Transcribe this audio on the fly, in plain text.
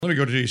Let me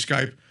go to the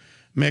Skype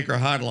Maker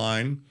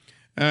hotline.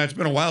 It's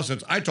been a while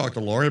since I talked to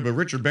Laurie, but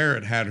Richard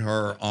Barrett had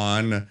her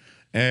on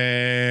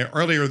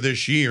earlier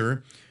this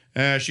year.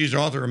 She's the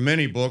author of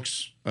many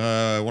books.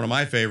 One of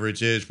my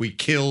favorites is We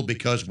Kill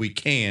Because We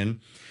Can.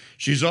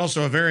 She's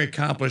also a very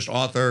accomplished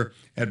author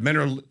at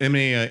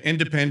many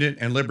independent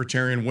and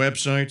libertarian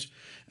websites.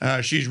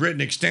 She's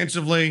written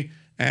extensively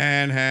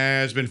and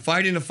has been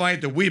fighting the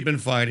fight that we've been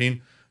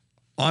fighting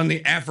on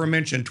the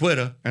aforementioned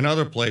Twitter and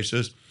other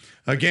places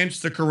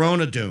against the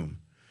corona doom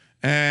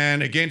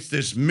and against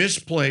this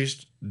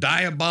misplaced,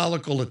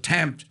 diabolical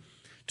attempt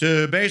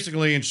to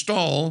basically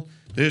install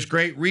this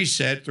great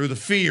reset through the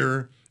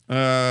fear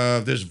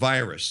of this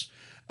virus.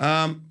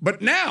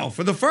 But now,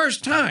 for the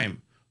first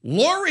time,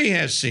 Laurie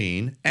has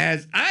seen,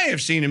 as I have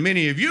seen and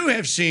many of you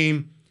have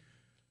seen,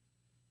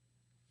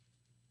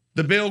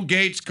 the Bill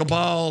Gates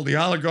cabal, the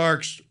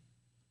oligarchs,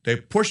 they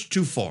pushed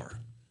too far.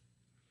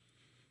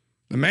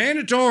 The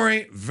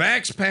mandatory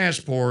vax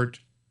passport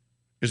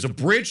is a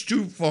bridge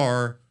too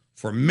far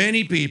for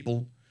many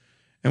people.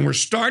 And we're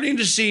starting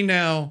to see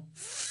now,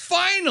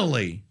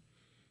 finally,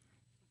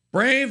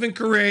 brave and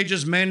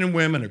courageous men and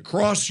women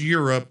across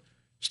Europe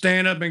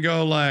stand up and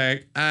go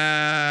like,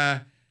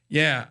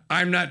 yeah,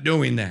 I'm not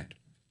doing that.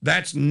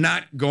 That's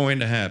not going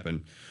to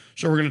happen.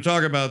 So we're going to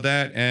talk about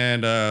that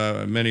and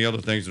many other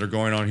things that are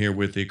going on here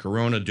with the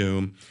corona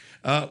doom.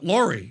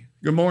 Laurie,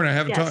 good morning. I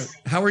haven't talked.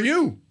 How are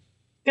you?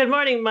 Good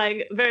morning,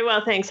 Mike. Very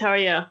well, thanks. How are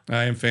you?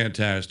 I am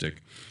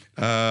fantastic.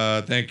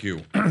 Thank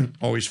you.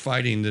 Always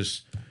fighting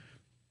this.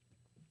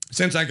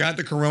 Since I got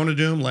the corona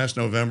doom last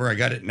November, I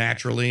got it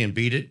naturally and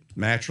beat it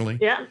naturally.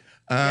 Yeah.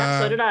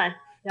 So did I.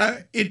 Yeah.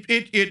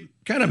 It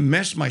kind of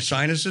messed my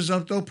sinuses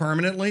up though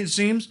permanently. It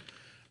seems.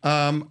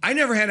 I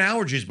never had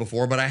allergies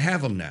before, but I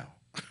have them now.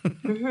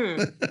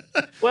 Mm-hmm.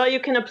 Well,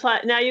 you can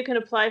apply now. You can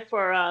apply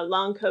for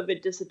long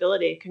COVID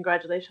disability.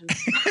 Congratulations.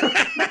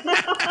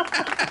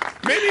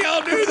 Maybe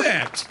I'll do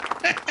that.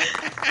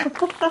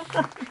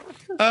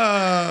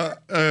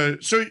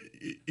 So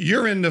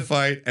you're in the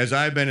fight, as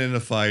I've been in the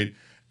fight.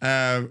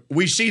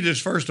 We see this,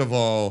 first of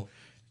all,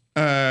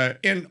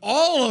 in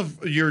all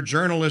of your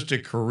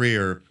journalistic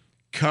career,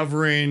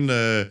 covering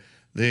the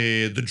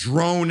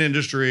drone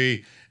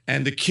industry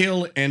and the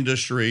kill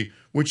industry,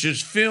 which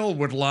is filled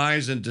with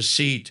lies and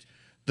deceit.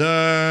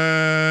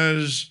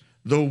 Does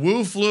the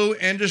Wu flu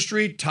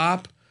industry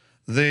top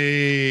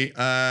the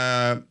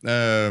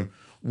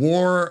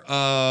war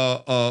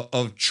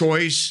of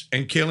choice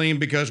and killing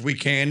because we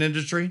can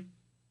industry?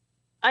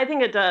 I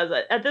think it does.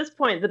 At this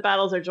point, the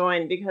battles are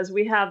joined because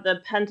we have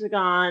the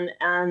Pentagon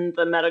and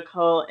the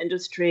medical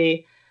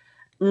industry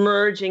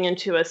merging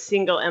into a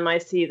single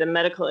MIC, the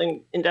medical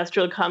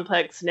industrial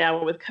complex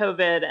now with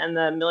COVID and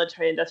the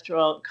military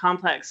industrial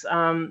complex.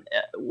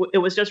 It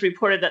was just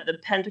reported that the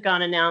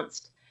Pentagon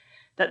announced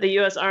that the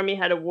U.S. Army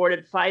had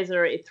awarded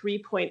Pfizer a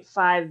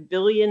 $3.5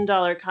 billion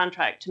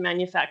contract to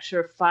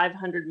manufacture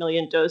 500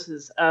 million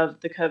doses of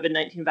the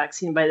COVID-19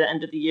 vaccine by the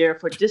end of the year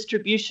for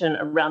distribution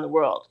around the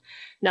world.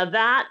 Now,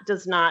 that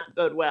does not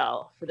bode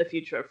well for the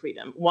future of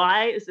freedom.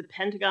 Why is the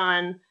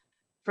Pentagon,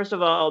 first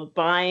of all,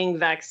 buying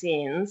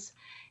vaccines?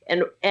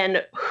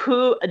 And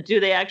who do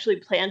they actually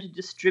plan to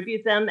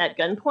distribute them at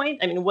gunpoint?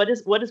 I mean, what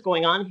is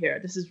going on here?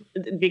 This is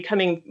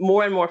becoming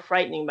more and more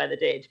frightening by the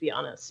day, to be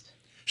honest.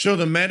 So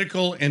the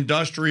medical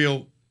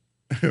industrial,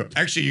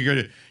 actually, you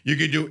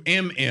could do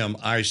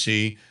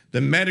MMIC,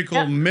 the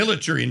medical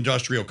military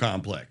industrial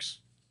complex.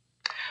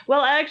 Well,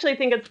 I actually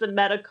think it's the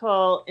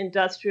medical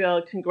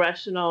industrial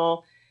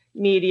congressional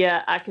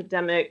media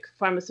academic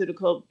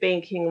pharmaceutical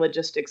banking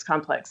logistics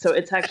complex. So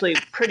it's actually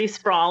pretty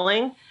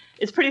sprawling.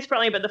 It's pretty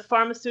sprawling, but the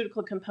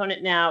pharmaceutical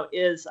component now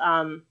is,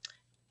 on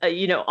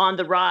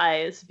the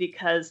rise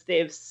because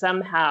they've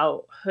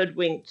somehow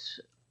hoodwinked,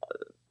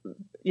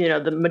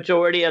 the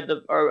majority of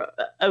or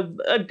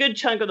a good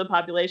chunk of the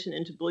population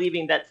into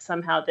believing that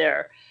somehow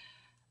they're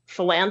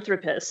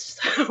philanthropists,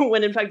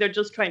 when in fact they're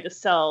just trying to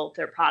sell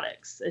their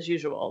products as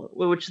usual,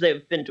 which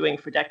they've been doing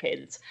for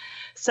decades.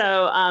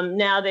 So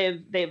now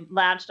they've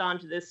latched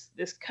onto this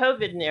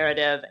COVID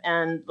narrative,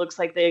 and looks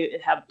like they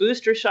have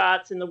booster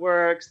shots in the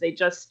works. They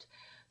just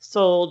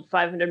sold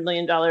 500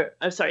 million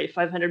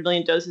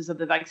doses of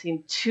the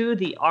vaccine to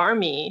the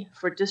Army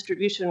for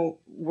distribution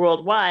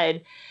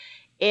worldwide.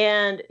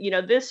 And,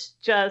 this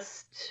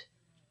just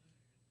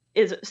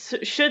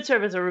should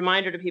serve as a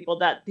reminder to people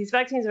that these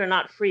vaccines are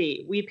not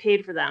free. We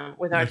paid for them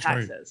with our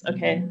taxes. Right.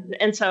 Okay.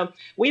 And so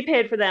we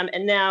paid for them.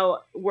 And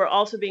now we're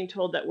also being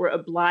told that we're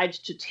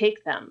obliged to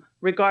take them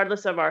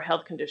regardless of our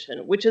health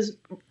condition, which is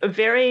a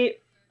very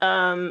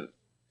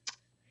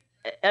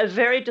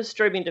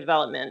disturbing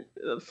development.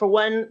 For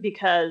one,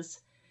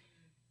 because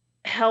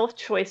health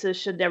choices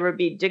should never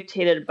be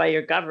dictated by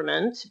your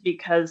government,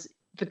 because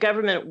the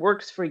government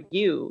works for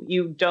you.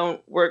 You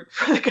don't work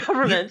for the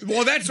government.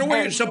 Well, that's the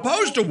way it's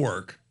supposed to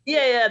work.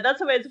 Yeah, that's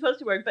the way it's supposed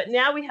to work. But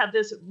now we have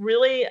this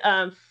really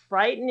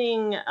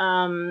frightening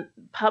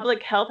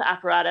public health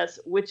apparatus,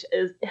 which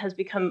has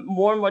become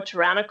more and more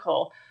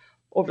tyrannical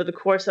over the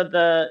course of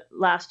the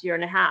last year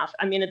and a half.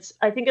 I mean,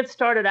 I think it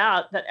started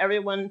out that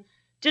everyone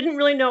didn't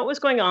really know what was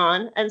going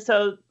on. And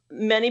so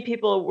many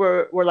people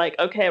were like,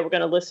 okay, we're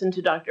going to listen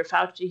to Dr.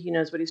 Fauci. He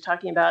knows what he's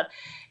talking about.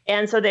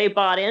 And so they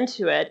bought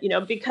into it,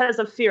 because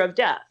of fear of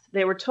death.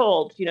 They were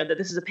told, that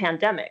this is a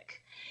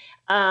pandemic.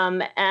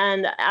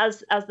 And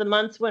as the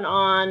months went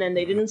on and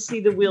they didn't see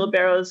the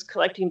wheelbarrows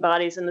collecting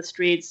bodies in the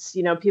streets,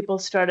 people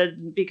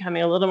started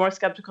becoming a little more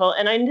skeptical.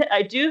 And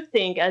I do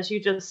think, as you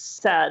just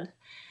said,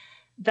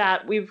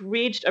 that we've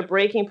reached a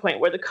breaking point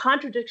where the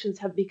contradictions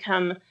have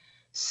become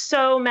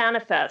so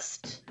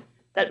manifest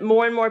that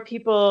more and more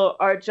people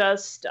are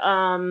just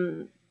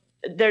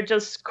they're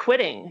just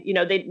quitting.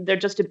 They're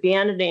just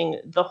abandoning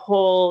the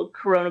whole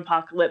corona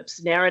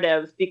apocalypse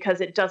narrative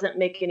because it doesn't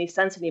make any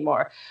sense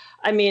anymore.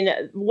 I mean,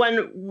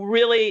 one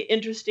really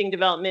interesting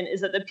development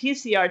is that the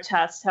PCR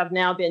tests have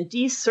now been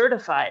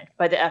decertified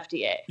by the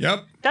FDA.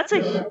 Yep. That's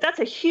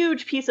a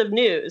huge piece of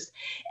news.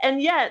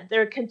 And yet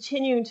they're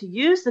continuing to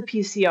use the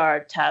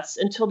PCR tests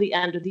until the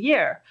end of the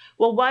year.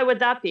 Well, why would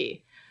that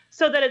be?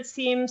 So that it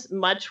seems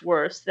much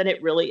worse than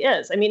it really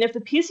is. I mean, if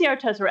the PCR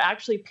tests were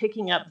actually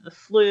picking up the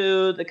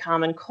flu, the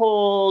common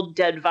cold,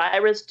 dead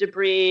virus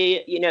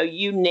debris,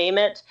 you name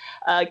it,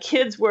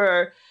 kids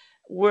were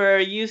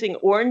using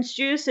orange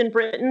juice in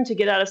Britain to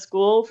get out of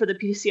school for the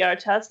PCR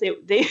test.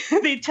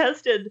 They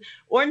tested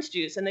orange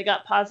juice and they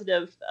got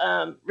positive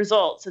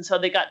results, and so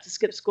they got to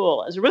skip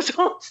school as a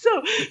result.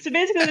 So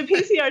basically, the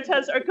PCR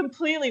tests are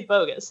completely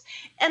bogus,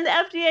 and the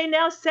FDA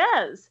now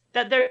says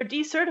that they're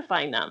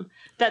decertifying them,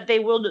 that they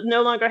will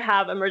no longer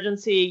have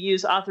emergency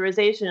use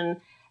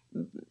authorization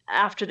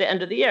after the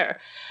end of the year.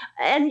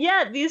 And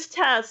yet these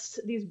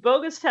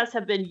bogus tests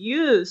have been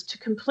used to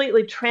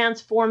completely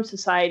transform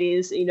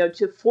societies,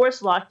 to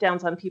force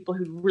lockdowns on people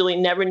who really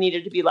never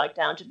needed to be locked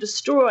down, to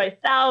destroy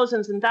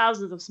thousands and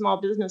thousands of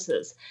small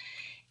businesses.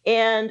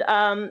 And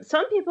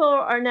some people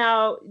are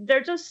now,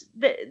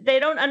 they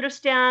don't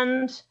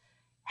understand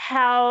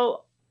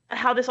how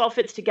this all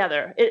fits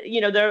together.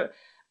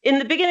 In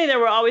the beginning, there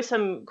were always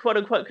some quote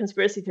unquote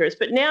conspiracy theorists,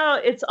 but now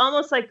it's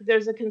almost like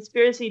there's a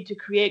conspiracy to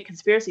create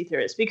conspiracy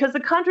theorists because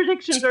the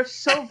contradictions are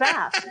so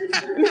vast.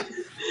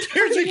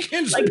 There's a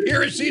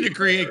conspiracy to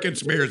create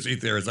conspiracy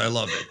theorists. I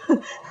love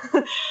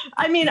it.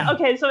 I mean,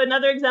 okay, so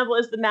another example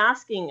is the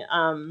masking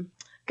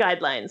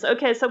guidelines.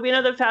 Okay, so we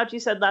know that Fauci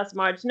said last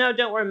March, no,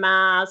 don't wear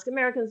masks.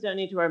 Americans don't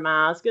need to wear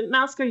masks.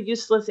 Masks are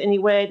useless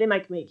anyway. They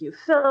might make you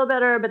feel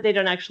better, but they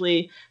don't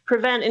actually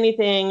prevent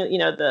anything.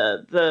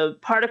 The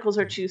particles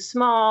are too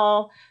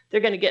small. They're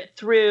going to get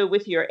through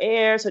with your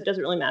air, so it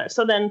doesn't really matter.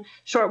 So then,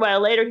 short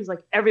while later, he's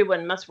like,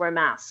 everyone must wear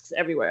masks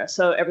everywhere.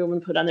 So everyone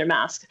put on their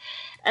mask.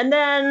 And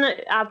then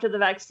after the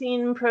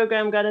vaccine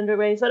program got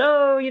underway, he said,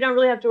 oh, you don't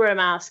really have to wear a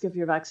mask if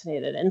you're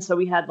vaccinated. And so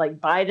we had like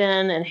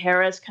Biden and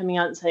Harris coming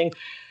out and saying,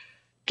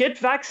 get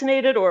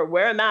vaccinated or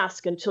wear a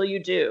mask until you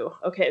do.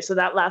 Okay, so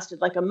that lasted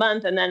like a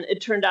month, and then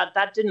it turned out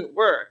that didn't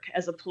work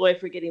as a ploy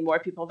for getting more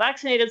people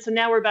vaccinated. So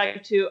now we're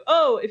back to,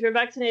 if you're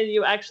vaccinated,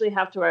 you actually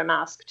have to wear a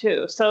mask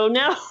too. So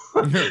now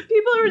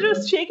people are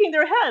just shaking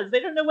their heads. They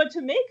don't know what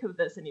to make of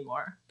this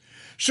anymore.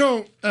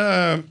 So,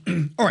 all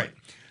right.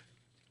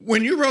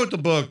 When you wrote the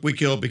book, We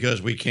Kill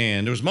Because We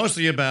Can, it was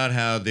mostly about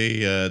how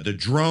the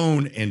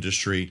drone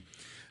industry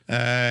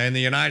in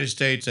the United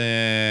States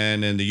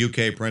and in the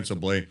UK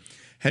principally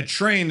had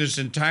trained this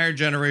entire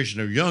generation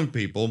of young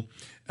people,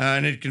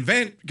 and it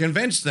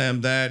convinced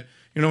them that,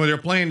 when they're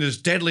playing this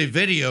deadly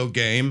video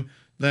game,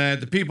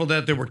 that the people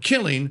that they were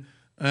killing,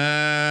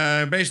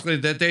 basically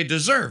that they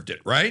deserved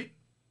it, right?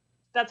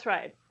 That's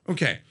right.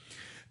 Okay.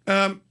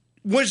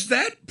 Was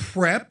that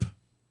prep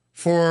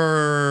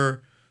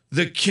for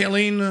the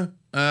killing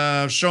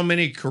of so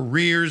many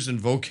careers and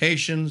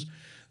vocations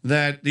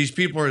that these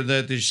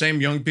same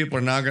young people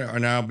are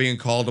now being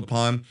called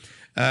upon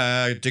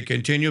to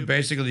continue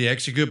basically to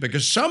execute,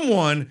 because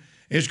someone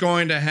is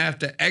going to have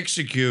to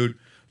execute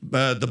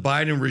the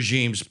Biden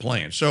regime's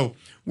plan. So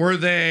were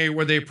they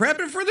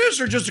prepping for this,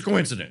 or just a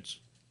coincidence?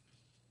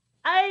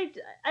 I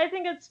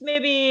think it's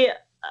maybe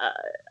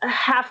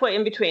halfway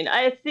in between.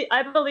 I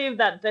believe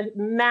that the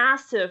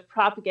massive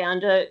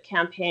propaganda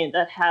campaign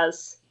that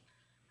has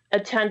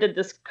attended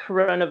this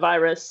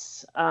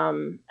coronavirus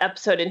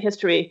episode in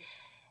history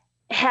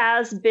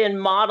has been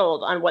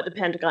modeled on what the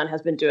Pentagon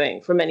has been doing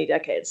for many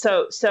decades.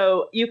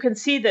 So you can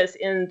see this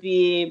in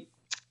the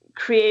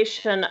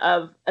creation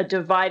of a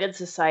divided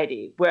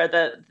society where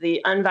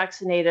the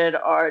unvaccinated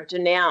are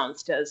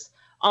denounced as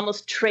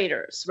almost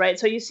traitors, right?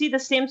 So you see the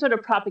same sort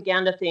of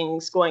propaganda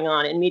things going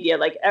on in media,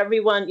 like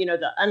everyone,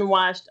 the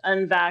unwashed,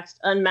 unvaxxed,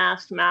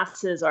 unmasked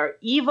masses are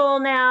evil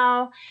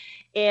now,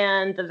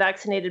 and the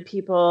vaccinated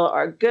people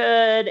are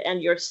good,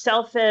 and you're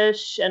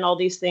selfish, and all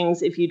these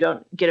things if you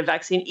don't get a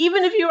vaccine,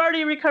 even if you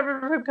already recovered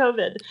from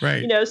COVID.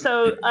 Right.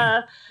 So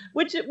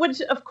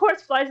which of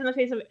course flies in the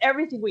face of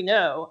everything we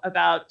know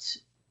about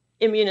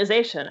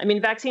immunization. I mean,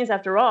 vaccines,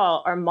 after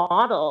all, are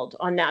modeled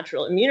on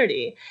natural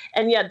immunity.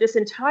 And yet this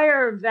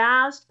entire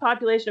vast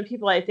population of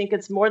people, I think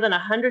it's more than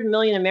 100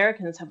 million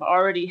Americans, have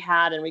already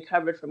had and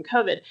recovered from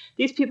COVID.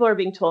 These people are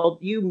being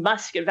told, you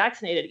must get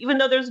vaccinated, even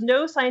though there's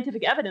no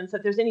scientific evidence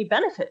that there's any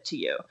benefit to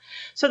you.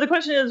 So the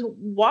question is,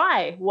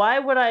 why? Why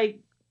would I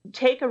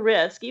take a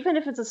risk, even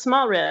if it's a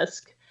small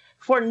risk,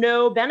 for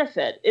no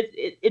benefit?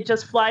 It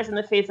just flies in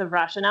the face of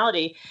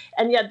rationality.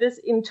 And yet this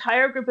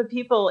entire group of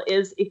people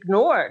is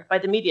ignored by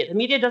the media. The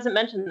media doesn't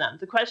mention them.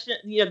 The question,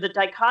 the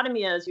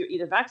dichotomy is you're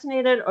either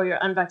vaccinated or you're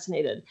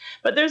unvaccinated.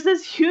 But there's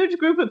this huge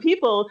group of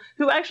people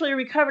who actually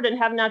recovered and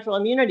have natural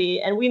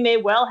immunity, and we may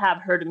well have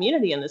herd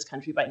immunity in this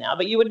country by now,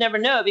 but you would never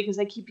know because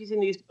they keep using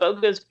these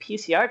bogus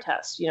PCR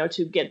tests,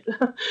 to get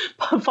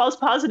false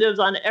positives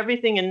on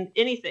everything and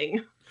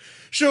anything.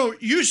 So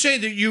you say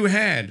that you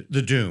had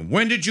the doom.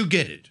 When did you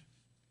get it?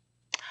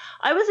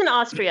 I was in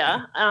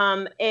Austria,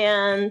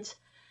 and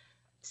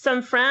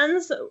some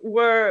friends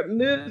were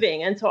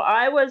moving. And so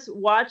I was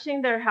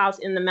watching their house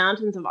in the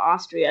mountains of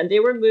Austria, and they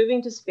were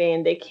moving to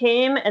Spain. They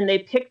came and they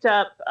came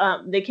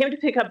to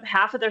pick up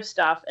half of their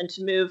stuff and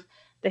to move.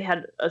 They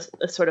had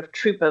a sort of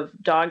troop of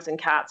dogs and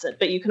cats,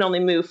 but you can only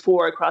move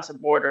 4 across a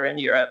border in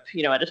Europe,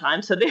 at a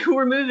time. So they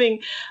were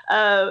moving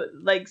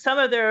like some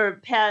of their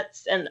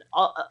pets and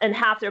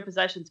half their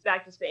possessions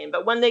back to Spain.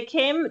 But when they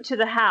came to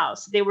the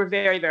house, they were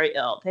very, very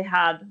ill. They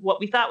had what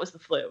we thought was the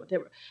flu.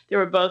 They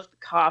were both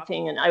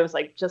coughing, and I was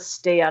like, just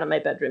stay out of my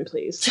bedroom,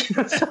 please.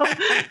 So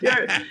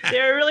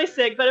they're really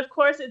sick. But of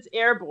course, it's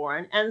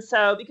airborne. And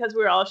so because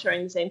we were all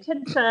sharing the same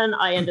kitchen,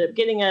 I ended up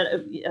getting it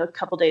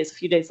a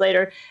few days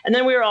later, and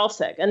then we were all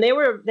sick. And they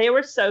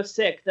were so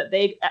sick that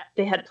they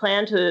had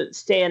planned to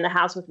stay in the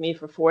house with me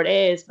for 4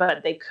 days,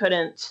 but they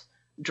couldn't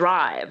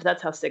drive.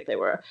 That's how sick they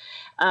were.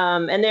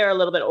 And they were a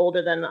little bit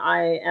older than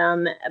I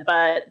am,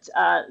 but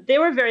they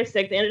were very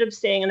sick. They ended up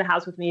staying in the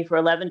house with me for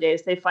 11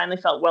 days. They finally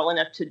felt well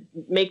enough to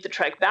make the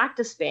trek back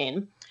to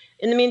Spain.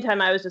 In the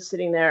meantime, I was just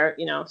sitting there,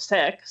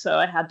 sick. So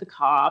I had the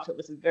cough. It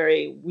was a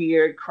very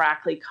weird,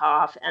 crackly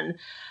cough.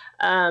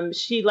 And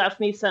she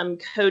left me some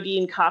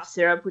codeine cough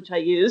syrup, which I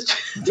used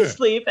to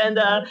sleep.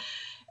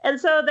 And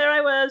so there I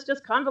was,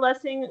 just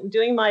convalescing,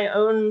 doing my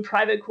own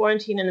private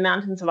quarantine in the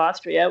mountains of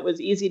Austria. It was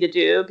easy to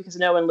do because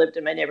no one lived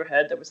in my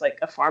neighborhood. There was like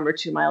a farmer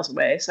 2 miles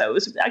away. So it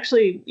was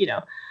actually,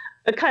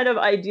 a kind of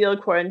ideal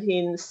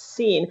quarantine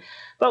scene.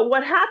 But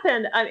what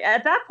happened,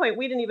 at that point,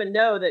 we didn't even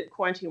know that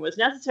quarantine was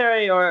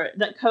necessary or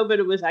that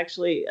COVID was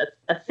actually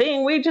a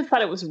thing. We just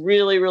thought it was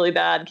really, really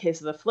bad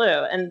case of the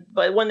flu.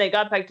 But when they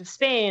got back to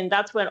Spain,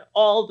 that's when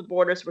all the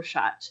borders were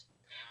shut.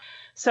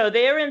 So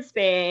they were in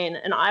Spain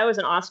and I was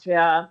in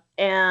Austria,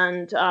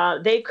 and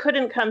they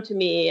couldn't come to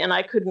me and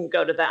I couldn't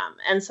go to them.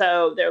 And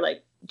so they're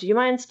like, do you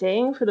mind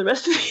staying for the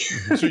rest of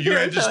the So you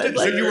had to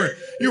so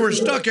you were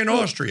stuck in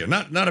Austria,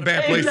 not a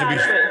bad place to be.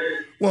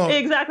 Well,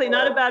 exactly,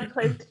 not a bad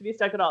place to be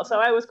stuck at all. So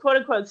I was quote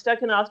unquote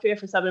stuck in Austria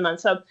for 7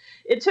 months. So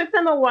it took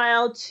them a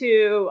while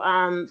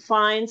to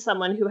find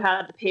someone who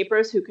had the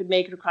papers who could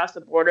make it across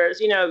the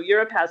borders.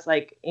 Europe has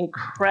like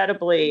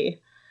incredibly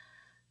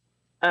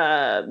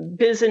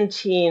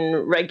Byzantine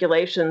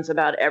regulations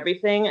about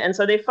everything. And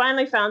so they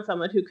finally found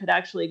someone who could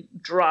actually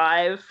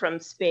drive from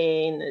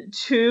Spain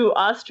to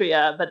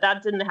Austria, but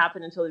that didn't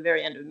happen until the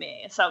very end of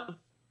May. So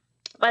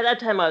by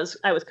that time, I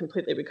was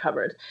completely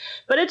recovered.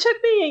 But it took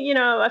me,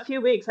 a few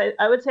weeks.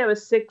 I would say I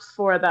was sick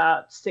for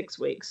about 6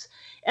 weeks.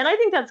 And I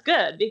think that's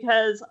good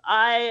because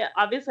I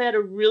obviously had a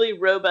really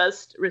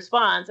robust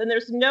response. And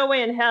there's no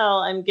way in hell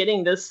I'm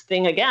getting this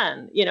thing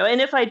again.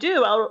 And if I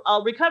do,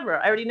 I'll recover.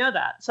 I already know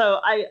that. So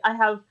I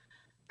have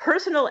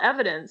personal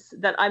evidence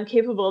that I'm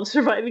capable of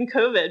surviving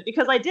COVID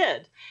because I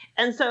did.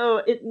 And so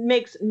it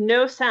makes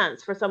no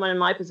sense for someone in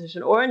my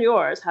position or in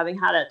yours, having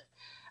had it,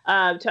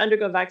 to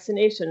undergo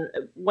vaccination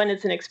when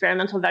it's an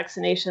experimental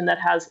vaccination that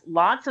has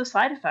lots of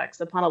side effects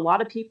upon a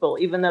lot of people,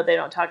 even though they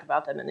don't talk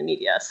about them in the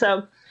media.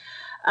 So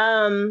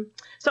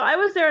I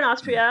was there in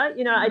Austria.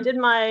 I did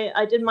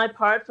my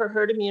part for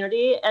herd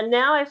immunity, and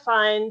now I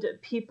find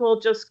people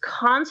just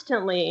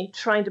constantly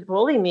trying to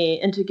bully me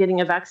into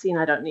getting a vaccine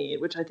I don't need,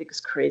 which I think is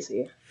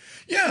crazy.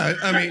 Yeah,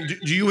 I mean,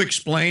 do you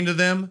explain to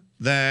them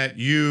that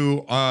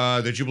you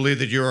believe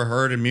that you're a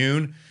herd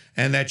immune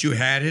and that you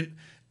had it,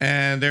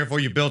 and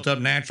therefore you built up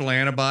natural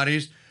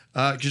antibodies?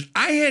 Because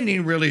I hadn't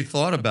even really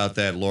thought about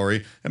that,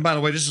 Laurie. And by the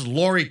way, this is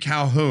Laurie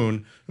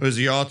Calhoun, who is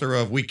the author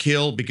of We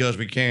Kill Because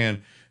We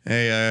Can,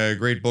 a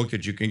great book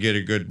that you can get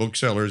at good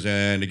booksellers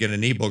and to get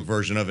an ebook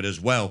version of it as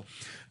well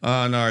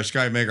on our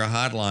Skymaker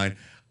hotline.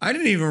 I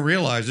didn't even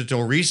realize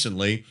until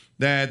recently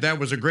that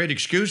was a great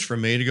excuse for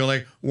me to go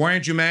like, why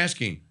aren't you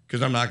masking?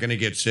 Because I'm not going to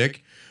get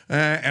sick,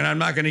 and I'm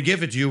not going to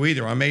give it to you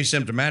either. I'm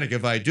asymptomatic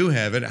if I do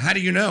have it. How do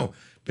you know?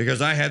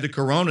 Because I had the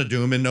corona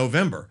doom in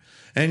November.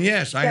 And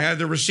yes, I had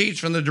the receipts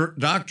from the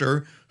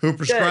doctor who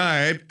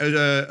prescribed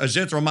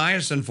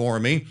azithromycin for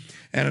me,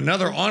 and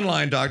another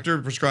online doctor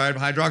prescribed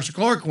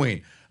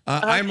hydroxychloroquine.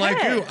 I'm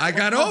like you. I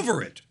got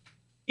over it.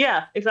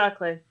 Yeah,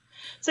 exactly.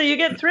 So you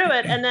get through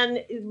it, and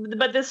then,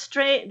 but this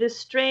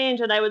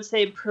strange, and I would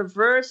say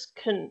perverse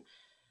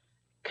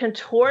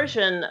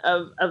contortion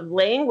of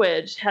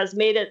language has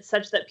made it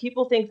such that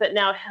people think that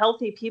now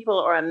healthy people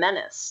are a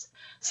menace.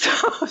 So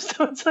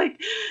it's like,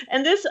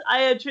 and this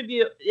I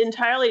attribute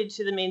entirely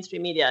to the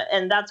mainstream media,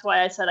 and that's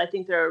why I said I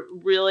think there are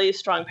really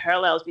strong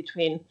parallels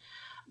between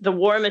the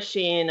war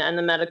machine and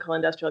the medical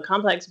industrial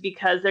complex,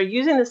 because they're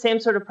using the same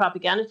sort of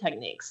propaganda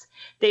techniques.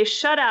 They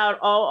shut out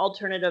all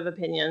alternative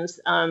opinions.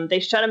 They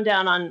shut them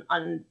down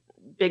on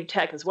big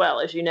tech as well,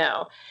 as you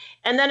know.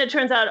 And then it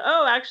turns out,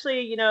 oh,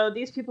 actually,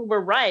 these people were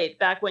right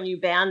back when you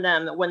banned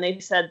them, when they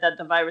said that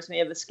the virus may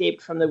have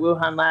escaped from the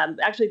Wuhan lab.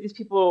 Actually, these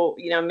people,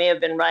 may have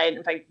been right.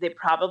 In fact, they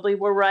probably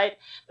were right.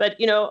 But,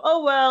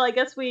 oh, well, I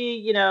guess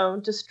we,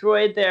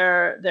 destroyed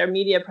their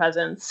media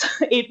presence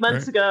 8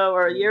 months ago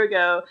or a year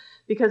ago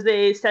because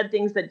they said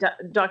things that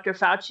Dr.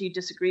 Fauci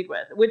disagreed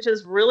with, which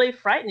is really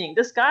frightening.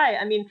 This guy,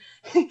 I mean,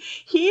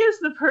 he is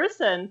the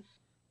person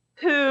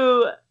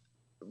who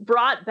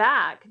brought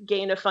back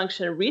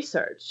gain-of-function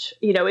research.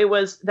 There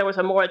was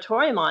a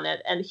moratorium on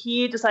it, and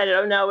he decided,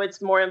 oh no,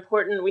 it's more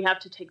important, we have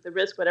to take the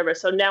risk, whatever.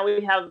 So now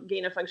we have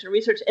gain-of-function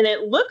research, and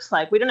it looks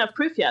like, we don't have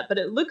proof yet, but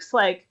it looks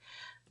like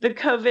the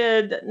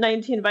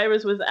COVID-19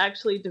 virus was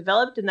actually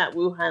developed in that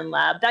Wuhan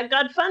lab that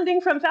got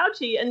funding from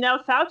Fauci, and now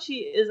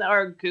Fauci is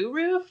our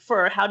guru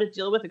for how to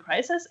deal with a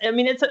crisis. I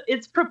mean,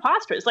 it's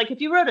preposterous. Like,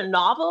 if you wrote a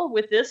novel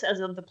with this as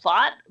the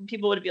plot,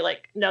 people would be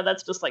like, no,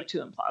 that's just like too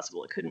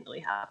implausible. It couldn't really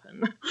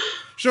happen.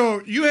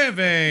 So you have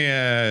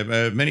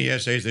many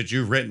essays that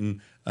you've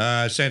written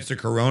since the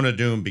Corona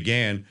doom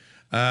began,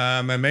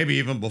 and maybe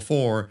even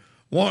before.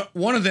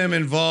 One of them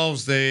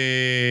involves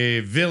the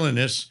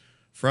villainous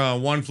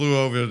from One Flew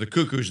Over the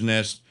Cuckoo's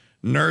Nest,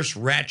 Nurse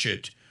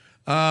Ratched.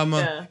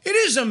 It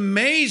is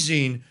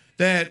amazing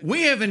that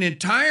we have an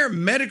entire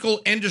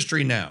medical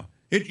industry now.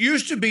 It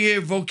used to be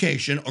a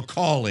vocation, a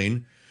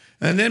calling,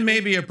 and then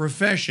maybe a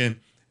profession.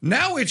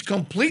 Now it's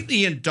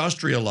completely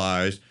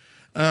industrialized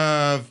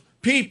of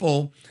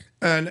people,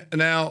 and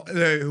now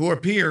who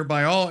appear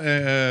by all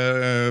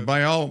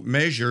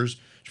measures,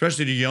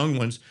 especially the young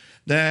ones,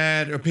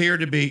 that appear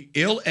to be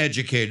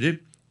ill-educated,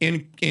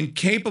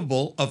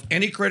 incapable of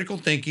any critical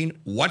thinking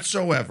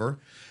whatsoever,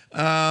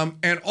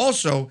 and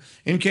also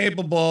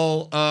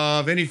incapable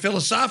of any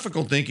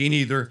philosophical thinking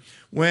either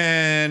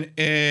when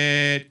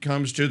it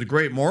comes to the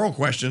great moral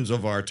questions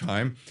of our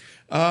time.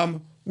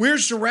 We're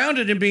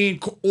surrounded and being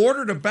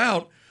ordered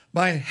about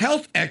by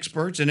health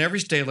experts in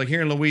every state, like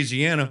here in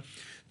Louisiana.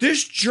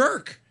 This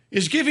jerk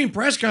is giving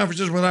press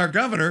conferences with our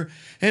governor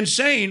and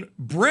saying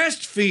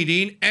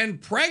breastfeeding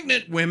and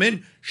pregnant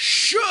women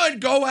should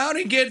go out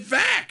and get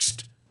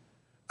vaxxed.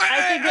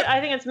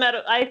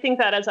 I think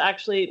that is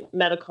actually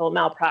medical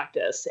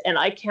malpractice, and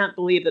I can't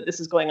believe that this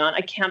is going on. I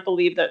can't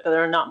believe that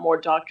there are not more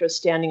doctors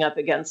standing up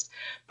against,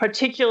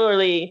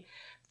 particularly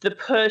the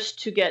push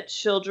to get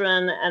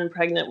children and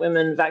pregnant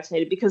women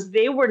vaccinated, because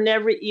they were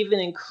never even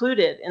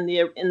included in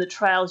the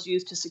trials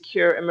used to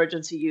secure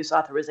emergency use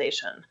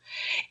authorization,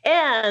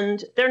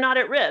 and they're not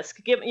at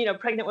risk. Given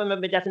pregnant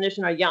women by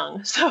definition are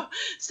young,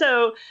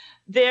 so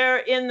they're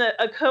in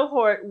a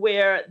cohort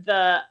where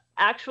the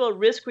actual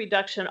risk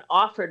reduction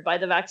offered by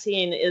the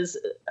vaccine is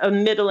a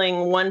middling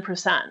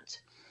 1%.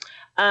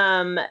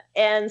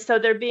 And so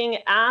they're being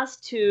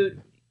asked to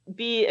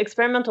be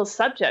experimental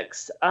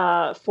subjects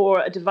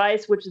for a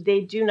device which they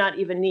do not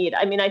even need.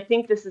 I mean, I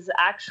think this is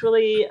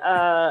actually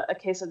a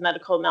case of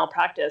medical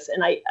malpractice,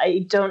 and I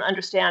don't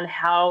understand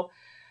how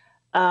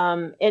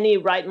any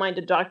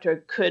right-minded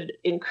doctor could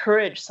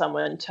encourage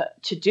someone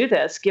to do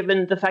this,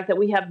 given the fact that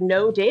we have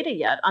no data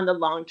yet on the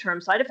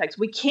long-term side effects.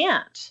 We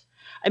can't.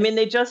 I mean,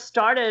 they just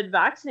started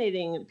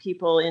vaccinating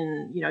people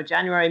in,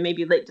 January,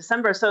 maybe late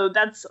December. So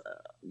that's,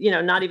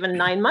 not even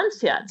 9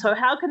 months yet. So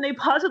how can they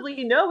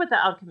possibly know what the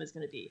outcome is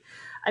going to be?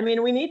 I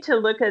mean, we need to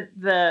look at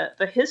the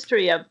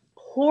history of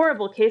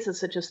horrible cases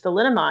such as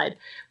thalidomide,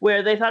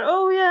 where they thought,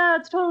 oh, yeah,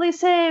 it's totally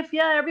safe.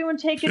 Yeah, everyone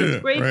take it.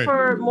 It's great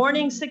for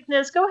morning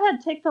sickness. Go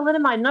ahead, take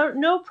thalidomide.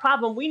 No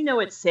problem. We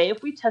know it's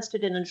safe. We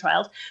tested it in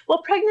trials. Well,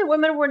 pregnant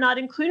women were not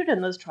included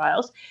in those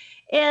trials.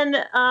 And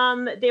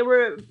they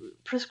were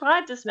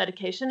prescribed this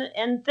medication,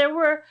 and there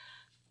were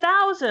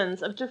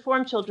thousands of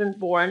deformed children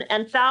born,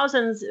 and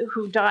thousands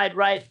who died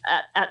right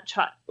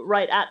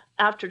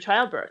after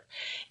childbirth.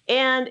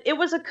 And it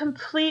was a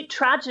complete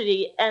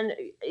tragedy. And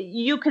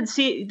you could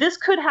see this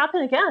could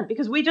happen again,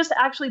 because we just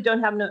actually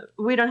don't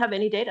have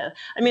any data.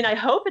 I mean, I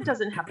hope it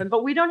doesn't happen,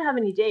 but we don't have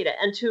any data.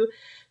 And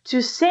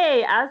to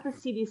say, as the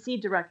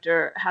CDC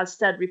director has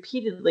said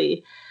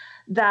repeatedly,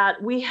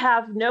 that we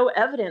have no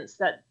evidence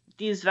that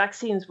these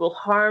vaccines will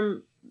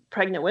harm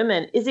pregnant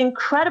women is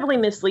incredibly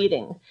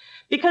misleading,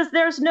 because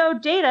there's no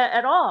data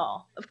at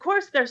all. Of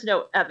course, there's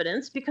no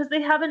evidence because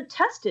they haven't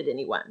tested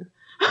anyone.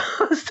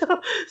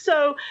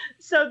 so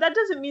that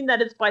doesn't mean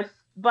that it's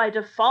by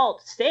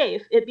default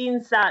safe. It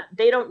means that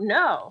they don't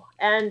know,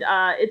 and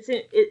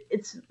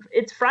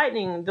it's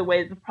frightening the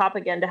way the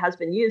propaganda has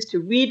been used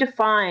to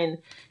redefine,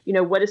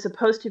 what is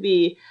supposed to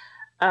be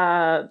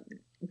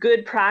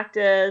good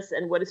practice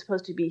and what is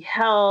supposed to be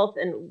health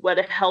and what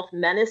a health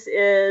menace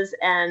is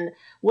and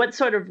what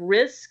sort of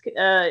risk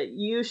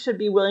you should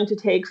be willing to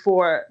take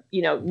for,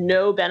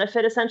 no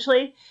benefit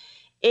essentially.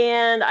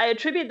 And I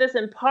attribute this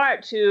in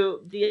part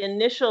to the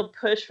initial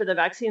push for the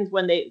vaccines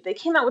when they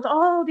came out with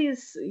all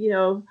these,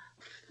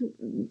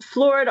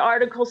 florid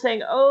articles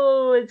saying,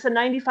 oh, it's a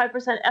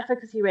 95%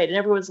 efficacy rate, and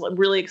everyone's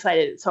really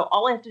excited. So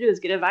all I have to do is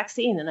get a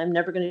vaccine, and I'm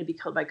never going to be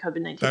killed by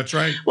COVID-19. That's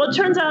right. Well, it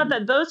turns out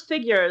that those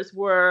figures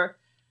were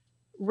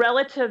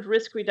relative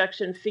risk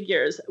reduction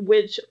figures,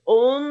 which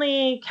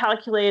only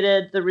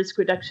calculated the risk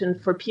reduction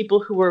for people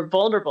who were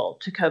vulnerable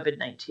to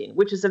COVID-19,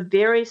 which is a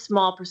very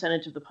small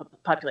percentage of the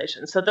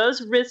population. So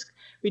those risk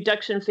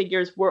reduction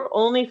figures were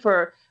only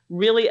for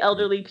really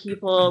elderly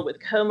people with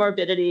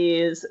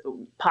comorbidities,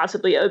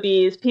 possibly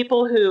obese,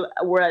 people who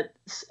were at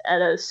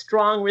a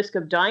strong risk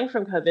of dying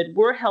from COVID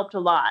were helped a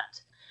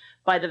lot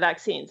by the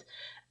vaccines.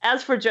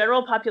 As for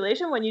general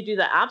population, when you do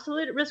the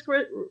absolute risk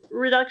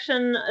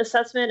reduction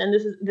assessment,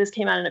 and this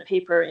came out in a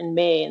paper in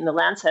May in The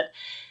Lancet,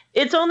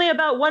 it's only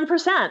about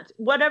 1%,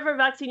 whatever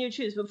vaccine you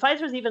choose. But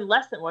Pfizer is even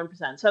less than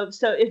 1%.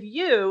 So if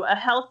you, a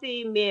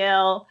healthy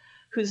male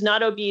who's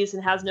not obese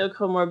and has no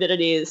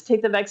comorbidities,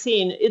 take the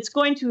vaccine, it's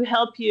going to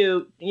help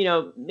you,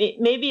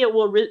 maybe it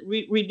will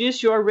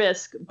reduce your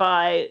risk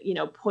by,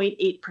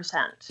 0.8%.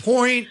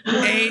 0.8%.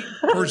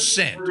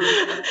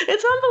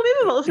 It's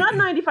unbelievable. It's not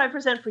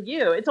 95% for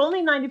you. It's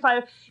only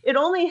 95. It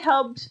only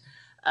helped,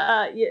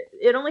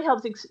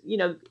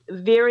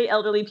 very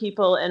elderly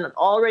people and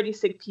already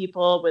sick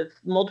people with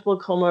multiple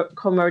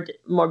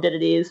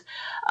comorbidities.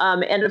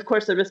 And of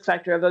course, the risk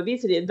factor of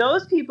obesity.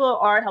 Those people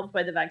are helped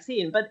by the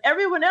vaccine, but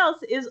everyone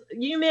else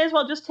you may as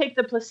well just take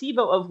the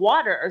placebo of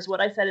water, is what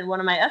I said in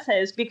one of my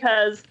essays,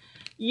 because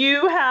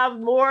you have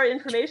more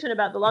information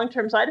about the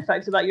long-term side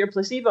effects about your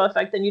placebo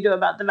effect than you do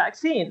about the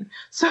vaccine.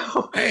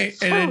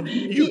 And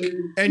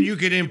you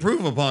could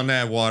improve upon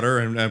that water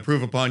and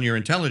improve upon your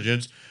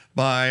intelligence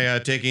by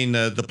taking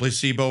the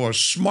placebo of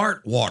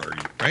smart water,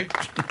 right?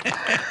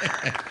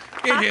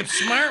 It's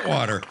smart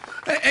water.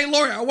 Hey,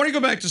 Laurie, I want to go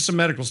back to some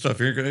medical stuff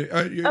here.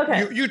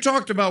 Okay. You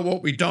talked about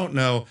what we don't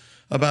know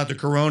about the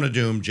Corona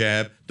Doom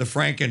jab, the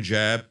Franken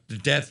jab, the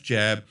death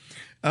jab.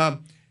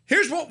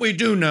 Here's what we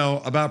do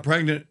know about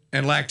pregnant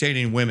and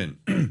lactating women.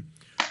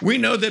 We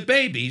know that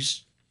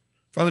babies,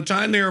 from the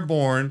time they are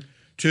born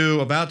to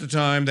about the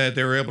time that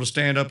they're able to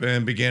stand up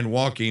and begin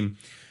walking,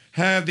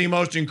 have the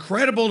most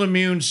incredible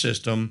immune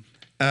system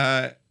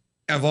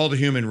of all the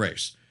human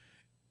race.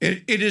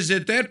 It is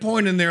at that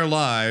point in their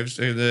lives,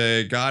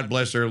 God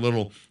bless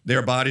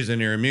their bodies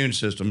and their immune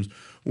systems,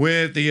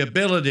 with the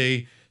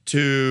ability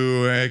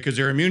to, because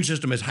their immune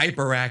system is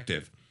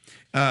hyperactive.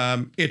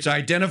 It's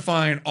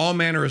identifying all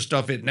manner of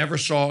stuff it never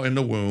saw in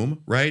the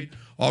womb, right?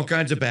 All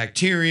kinds of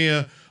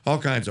bacteria, all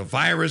kinds of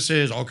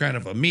viruses, all kinds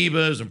of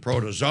amoebas and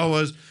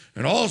protozoas,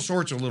 and all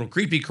sorts of little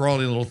creepy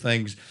crawly little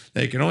things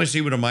they can only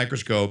see with a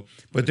microscope.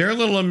 But their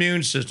little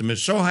immune system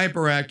is so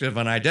hyperactive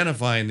on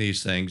identifying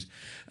these things,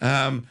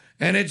 and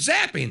it's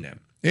zapping them.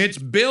 It's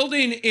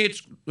building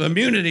its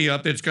immunity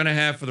up it's going to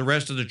have for the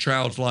rest of the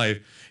child's life.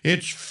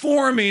 It's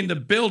forming the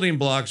building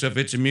blocks of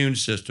its immune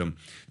system.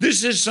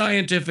 This is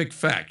scientific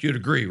fact. You'd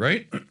agree,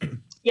 right?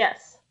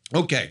 Yes.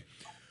 Okay.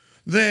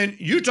 Then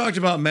you talked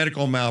about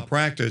medical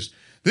malpractice.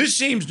 This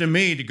seems to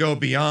me to go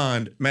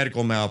beyond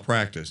medical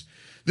malpractice.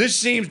 This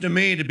seems to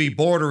me to be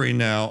bordering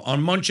now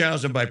on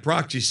Munchausen by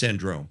proxy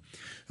syndrome.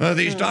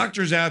 These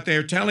doctors out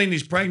there telling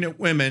these pregnant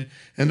women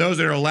and those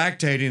that are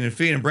lactating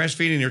and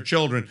breastfeeding their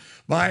children,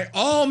 by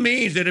all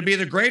means, that it'd be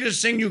the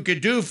greatest thing you could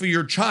do for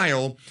your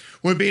child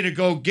would be to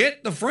go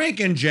get the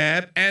Franken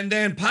jab and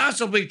then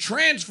possibly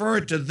transfer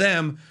it to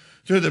them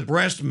through the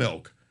breast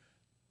milk.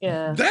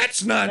 Yeah.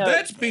 That's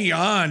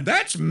beyond,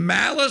 that's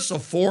malice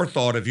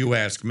aforethought, if you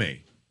ask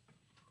me.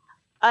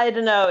 I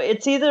don't know.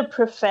 It's either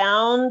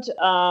profound,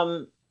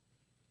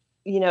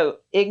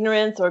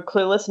 ignorance or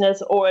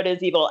cluelessness, or it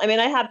is evil. I mean,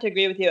 I have to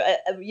agree with you.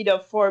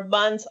 For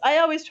months, I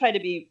always try to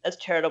be as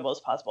charitable as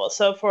possible.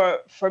 So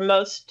for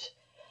most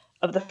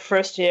of the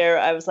first year,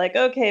 I was like,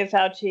 okay,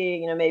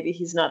 Fauci, maybe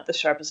he's not the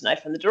sharpest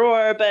knife in the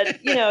drawer, but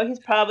he's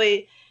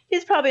probably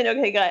an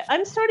okay guy.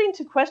 I'm starting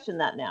to question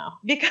that now,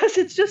 because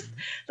it's just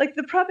like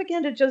the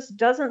propaganda just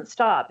doesn't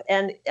stop.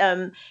 And,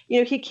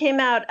 he came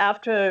out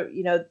after,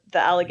 the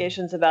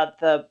allegations about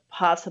the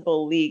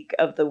possible leak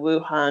of the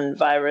Wuhan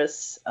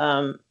virus,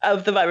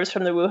 of the virus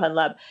from the Wuhan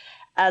lab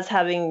as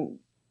having,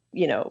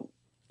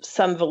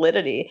 some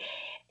validity.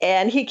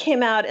 And he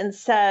came out and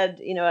said,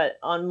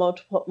 on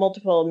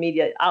multiple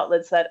media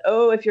outlets that,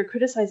 if you're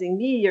criticizing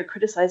me, you're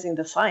criticizing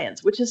the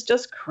science, which is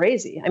just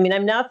crazy. I mean,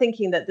 I'm now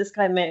thinking that this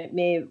guy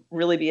may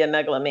really be a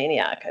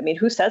megalomaniac. I mean,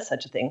 who says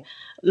such a thing?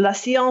 La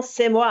science,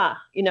 c'est moi.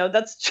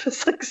 That's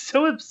just like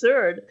so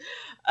absurd.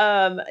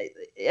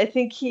 I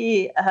think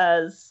he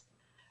has,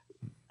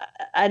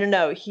 I don't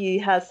know, he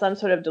has some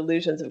sort of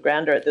delusions of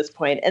grandeur at this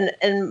point, and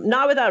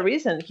not without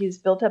reason. He's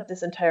built up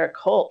this entire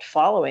cult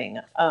following.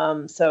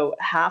 So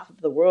half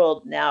of the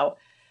world now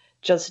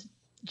just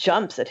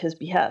jumps at his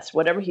behest.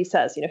 Whatever he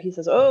says, he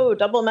says, "Oh,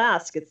 double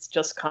mask. It's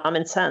just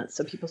common sense."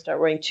 So people start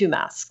wearing 2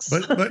 masks.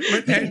 But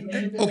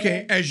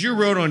okay, as you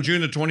wrote on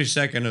June the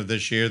 22nd of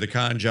this year, the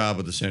con job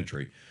of the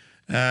century,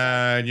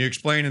 and you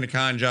explain in the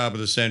con job of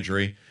the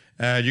century.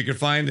 You can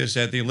find this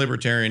at the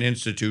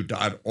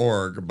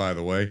libertarianinstitute.org, by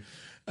the way.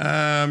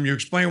 You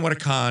explain what a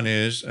con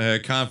is,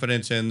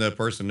 confidence in the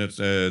person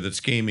that's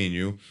scheming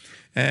you,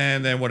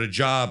 and then what a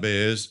job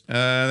is.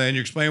 Then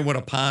you explain what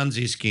a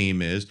Ponzi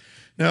scheme is.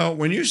 Now,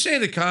 when you say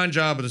the con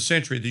job of the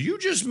century, do you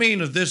just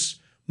mean of this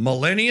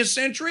millennia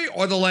century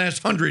or the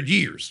last 100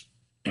 years?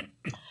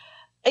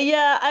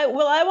 Yeah, I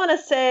want to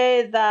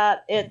say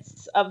that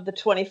it's of the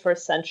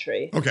 21st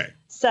century. Okay.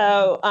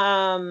 So,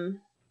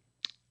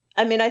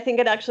 I think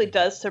it actually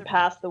does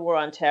surpass the war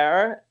on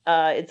terror.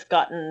 It's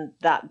gotten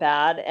that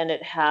bad, and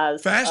it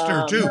has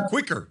faster too,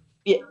 quicker.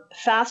 Yeah,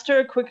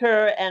 faster,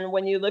 quicker, and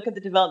when you look at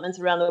the developments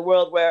around the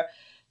world, where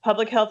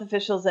public health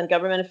officials and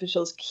government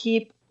officials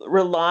keep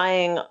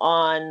relying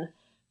on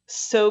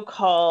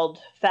so-called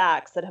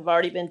facts that have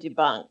already been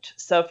debunked.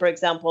 So, for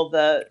example,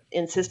 the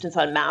insistence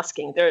on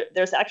masking.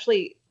 There's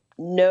actually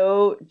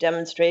no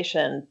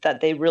demonstration that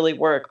they really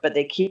work, but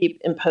they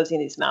keep imposing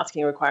these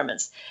masking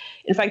requirements.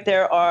 In fact,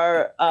 there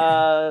are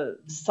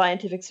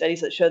scientific studies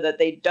that show that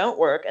they don't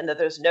work, and that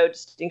there's no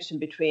distinction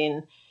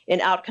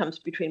in outcomes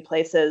between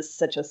places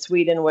such as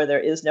Sweden, where there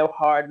is no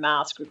hard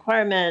mask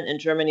requirement, and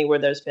Germany, where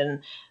there's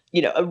been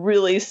a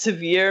really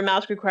severe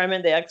mask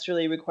requirement. They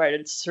actually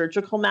required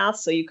surgical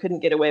masks, so you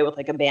couldn't get away with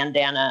like a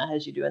bandana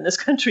as you do in this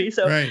country.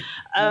 So, right.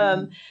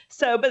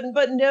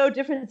 But no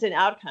difference in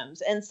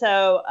outcomes. And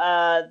so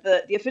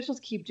the officials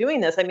keep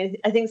doing this. I mean,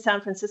 I think San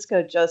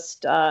Francisco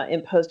just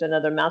imposed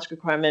another mask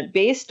requirement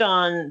based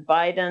on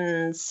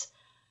Biden's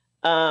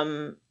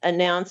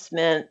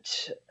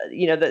announcement,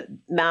 that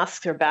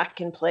masks are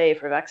back in play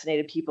for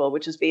vaccinated people,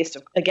 which is based,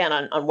 again,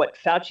 on what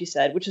Fauci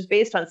said, which is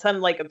based on some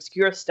like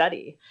obscure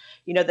study,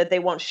 that they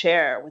won't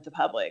share with the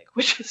public,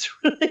 which is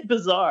really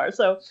bizarre.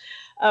 So,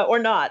 or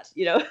not,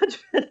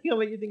 depending on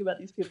what you think about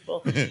these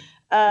people.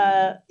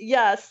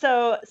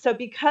 So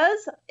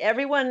because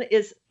everyone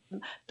is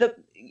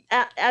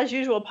as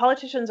usual,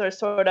 politicians are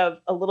sort of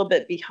a little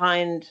bit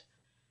behind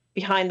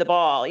the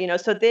ball,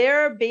 so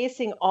they're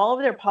basing all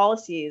of their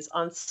policies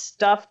on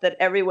stuff that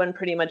everyone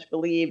pretty much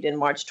believed in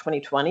March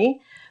 2020.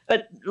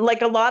 But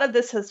like a lot of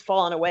this has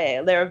fallen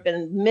away. There have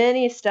been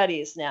many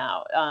studies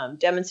now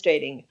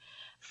demonstrating,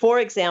 for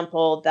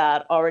example,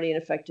 that already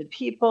infected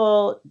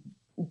people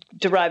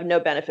derive no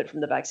benefit from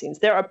the vaccines.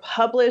 There are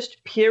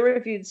published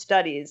peer-reviewed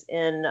studies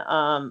in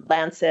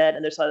Lancet,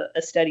 and there's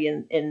a study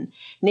in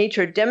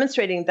Nature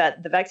demonstrating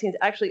that the vaccines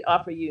actually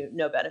offer you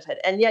no benefit.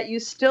 And yet you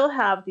still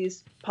have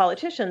these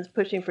politicians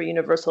pushing for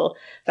universal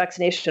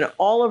vaccination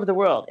all over the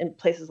world, in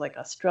places like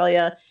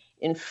Australia,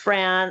 in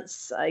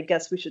France. I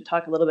guess we should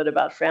talk a little bit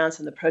about France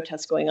and the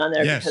protests going on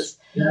there. Yes.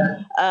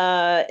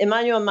 Because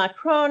Emmanuel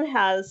Macron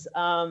has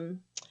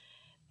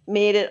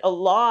made it a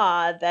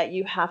law that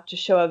you have to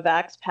show a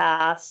Vax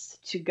Pass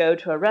to go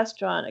to a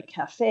restaurant, a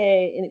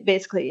cafe,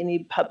 basically any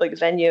public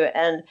venue.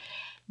 And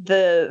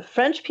the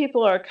French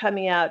people are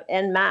coming out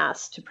en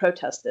masse to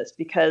protest this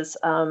because,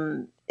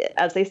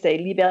 as they say,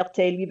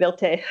 liberté,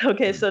 liberté.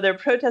 Okay, so they're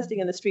protesting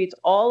in the streets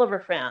all over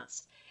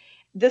France.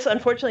 This,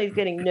 unfortunately, is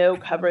getting no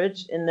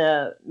coverage in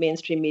the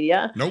mainstream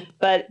media. Nope.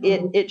 But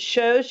it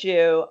shows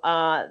you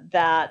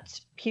that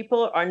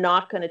people are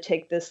not going to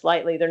take this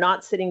lightly. They're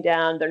not sitting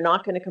down. They're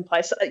not going to comply.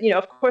 So,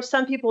 of course,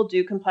 some people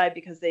do comply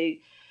because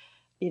they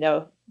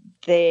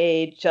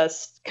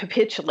just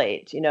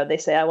capitulate. They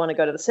say, I want to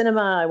go to the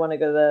cinema. I want to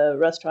go to the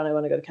restaurant. I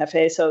want to go to the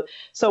cafe. So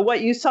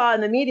what you saw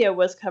in the media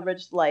was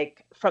coverage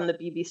like from the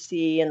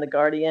BBC and The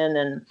Guardian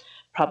and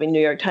probably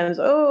New York Times.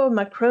 Oh,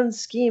 Macron's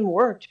scheme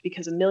worked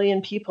because 1 million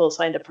people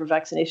signed up for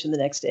vaccination the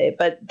next day.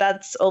 But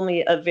that's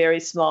only a very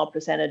small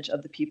percentage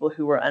of the people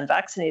who were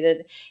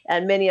unvaccinated.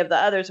 And many of the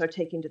others are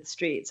taking to the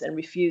streets and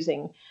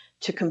refusing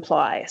to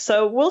comply.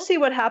 So we'll see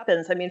what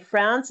happens. I mean,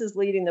 France is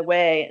leading the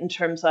way in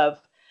terms of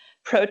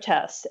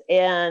protests.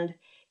 And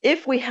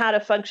if we had a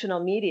functional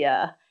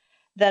media,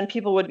 then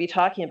people would be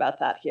talking about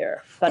that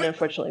here. But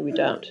unfortunately, we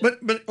don't. But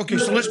okay,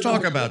 so let's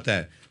talk about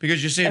that.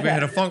 Because you see, if we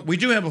had we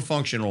do have a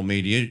functional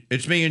media.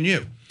 It's me and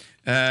you.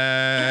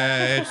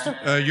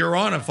 You're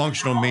on a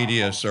functional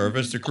media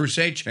service, the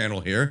Crusade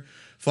channel here,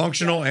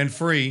 functional and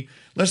free.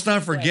 Let's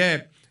not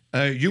forget,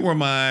 you were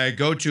my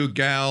go-to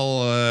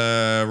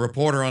gal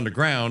reporter on the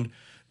ground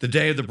the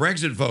day of the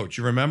Brexit vote.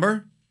 You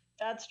remember?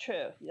 That's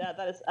true. Yeah,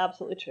 that is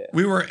absolutely true.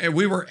 We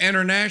were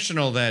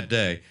international that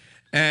day.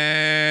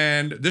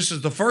 And this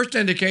is the first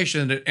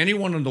indication that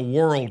anyone in the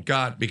world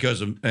got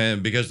because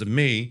of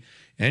me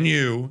and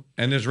you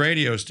and this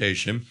radio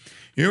station.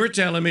 You were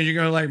telling me, you're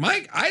going like,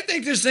 Mike, I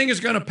think this thing is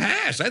going to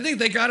pass. I think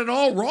they got it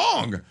all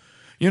wrong.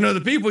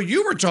 The people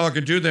you were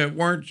talking to that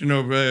weren't,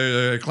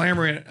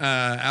 clamoring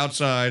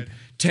outside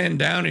 10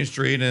 Downing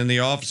Street and the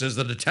offices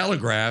of the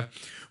Telegraph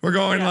were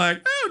going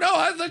like, oh, no,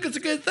 I think it's a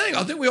good thing.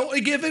 I think we ought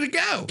to give it a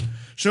go.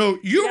 So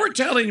you were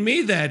telling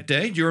me that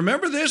day, do you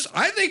remember this?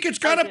 I think it's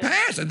going to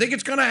pass. I think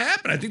it's going to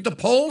happen. I think the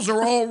polls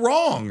are all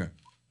wrong.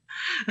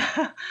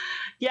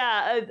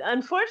 Yeah,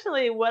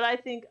 unfortunately, what I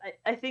think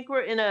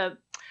we're in a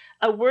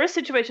worse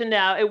situation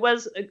now. It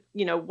was,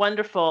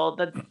 wonderful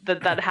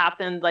that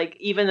happened. Like,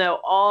 even though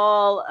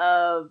all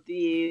of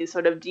the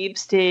sort of deep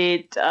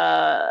state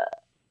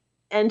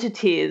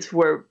entities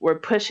were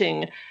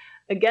pushing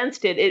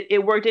against it,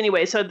 it worked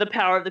anyway. So the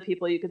power of the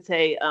people, you could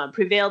say,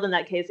 prevailed in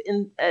that case.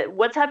 In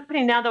what's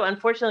happening now, though,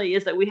 unfortunately,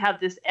 is that we have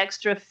this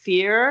extra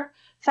fear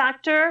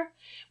factor,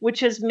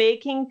 which is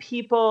making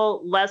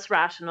people less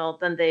rational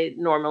than they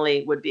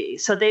normally would be.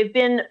 So they've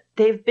been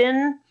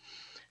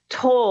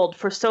told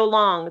for so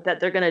long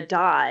that they're going to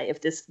die if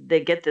they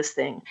get this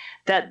thing,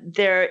 that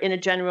they're in a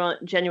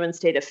genuine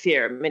state of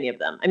fear, many of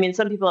them. I mean,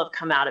 some people have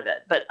come out of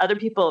it, but other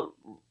people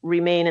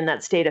remain in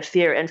that state of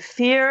fear. And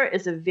fear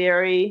is a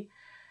very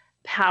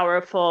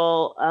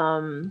powerful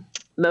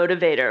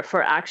motivator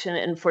for action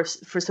and for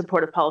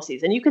supportive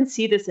policies. And you can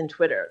see this in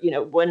Twitter.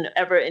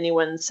 Whenever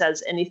anyone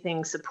says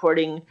anything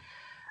supporting,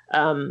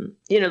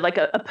 like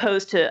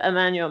opposed to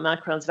Emmanuel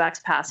Macron's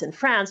Vax Pass in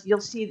France,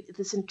 you'll see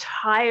this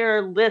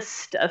entire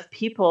list of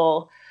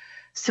people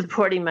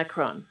supporting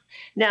Macron.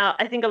 Now,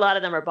 I think a lot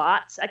of them are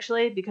bots,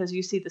 actually, because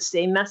you see the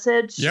same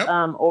message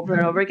over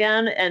and over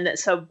again. And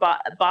so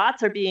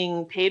bots are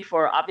being paid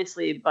for,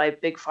 obviously, by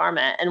Big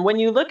Pharma. And when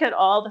you look at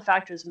all the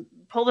factors,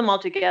 pull them all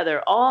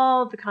together,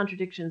 all the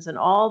contradictions and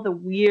all the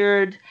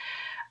weird,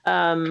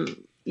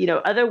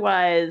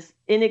 otherwise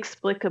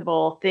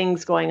inexplicable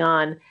things going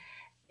on,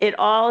 it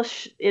all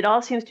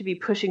seems to be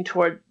pushing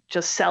toward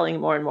just selling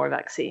more and more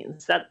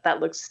vaccines. That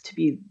looks to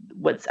be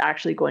what's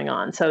actually going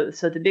on. So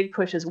the big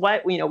push is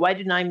why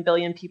do 9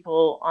 billion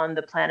people on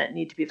the planet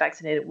need to be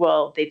vaccinated?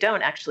 Well, they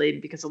don't actually,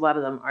 because a lot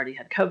of them already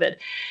had COVID.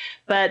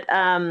 But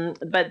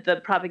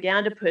the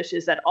propaganda push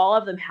is that all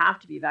of them have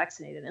to be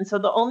vaccinated. And so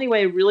the only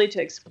way really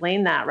to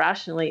explain that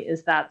rationally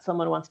is that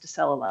someone wants to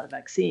sell a lot of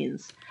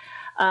vaccines.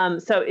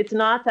 So it's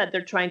not that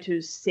they're trying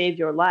to save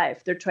your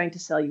life. They're trying to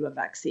sell you a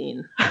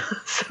vaccine.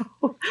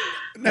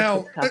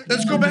 Now,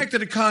 let's go back to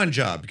the con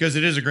job, because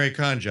it is a great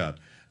con job.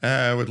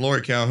 With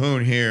Laurie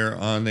Calhoun here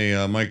on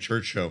the Mike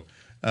Church Show.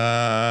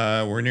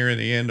 We're nearing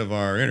the end of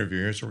our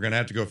interview here, so we're going to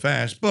have to go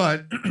fast.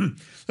 But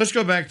let's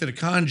go back to the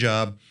con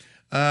job.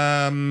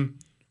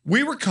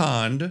 We were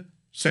conned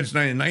since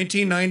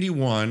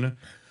 1991.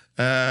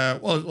 Well,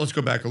 let's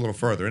go back a little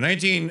further. In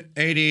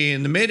 1980,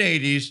 in the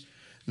mid-'80s,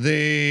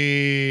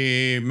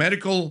 the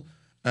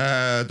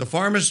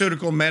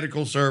pharmaceutical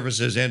medical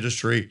services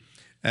industry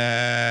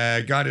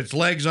got its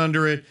legs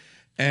under it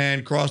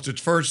and crossed its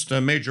first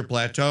major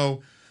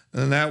plateau.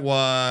 And that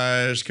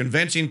was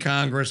convincing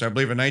Congress, I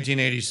believe in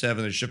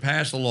 1987, that should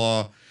pass a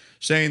law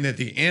saying that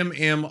the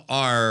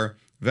MMR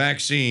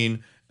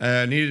vaccine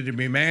needed to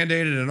be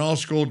mandated in all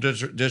school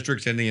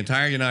districts in the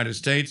entire United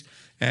States,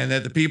 and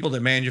that the people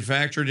that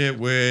manufactured it,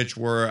 which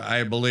were,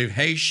 I believe,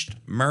 Haist,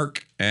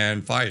 Merck,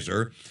 and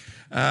Pfizer,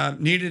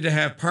 needed to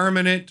have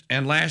permanent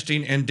and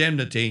lasting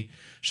indemnity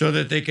so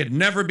that they could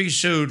never be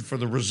sued for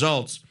the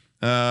results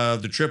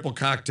of the triple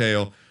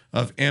cocktail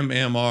of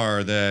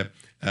MMR that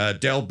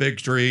Del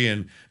Bigtree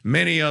and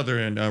many other,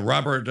 and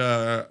Robert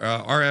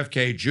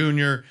RFK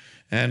Jr.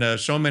 and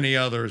so many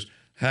others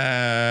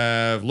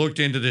have looked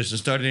into this and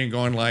studied and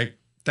going like,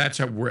 that's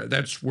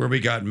where we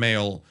got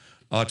male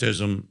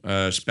autism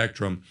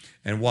spectrum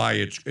and why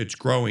it's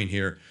growing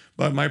here.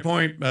 But my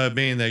point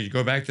being that you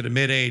go back to the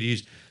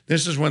mid-'80s,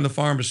 this is when the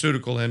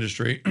pharmaceutical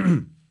industry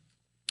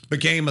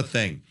became a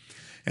thing.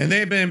 And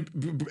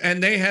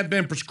they have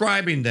been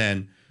prescribing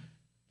then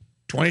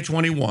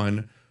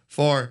 2021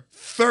 for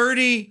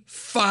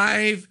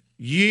 35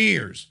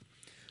 years.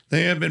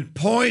 They have been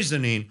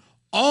poisoning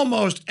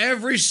almost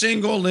every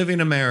single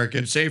living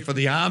American, save for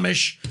the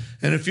Amish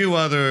and a few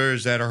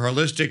others that are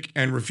holistic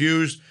and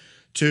refuse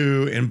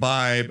to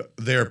imbibe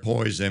their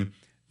poison.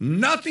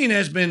 Nothing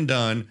has been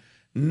done.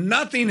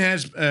 Nothing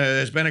has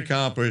been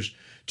accomplished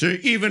to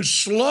even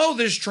slow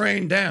this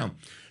train down.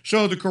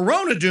 So the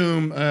Corona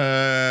Doom,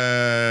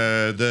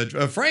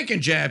 the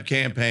Franken-Jab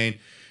campaign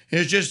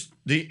is just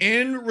the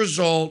end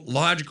result,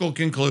 logical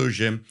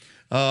conclusion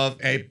of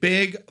a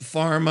big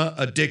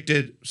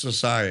pharma-addicted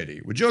society.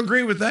 Would you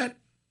agree with that?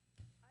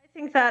 I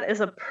think that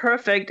is a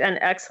perfect and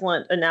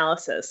excellent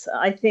analysis.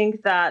 I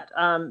think that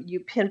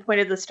you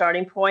pinpointed the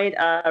starting point.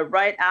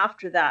 Right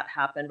after that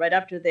happened, right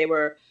after they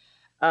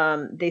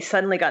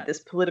suddenly got this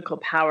political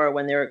power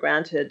when they were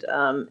granted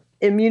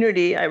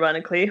immunity,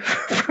 ironically,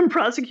 from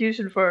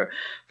prosecution for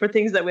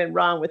things that went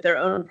wrong with their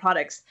own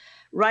products.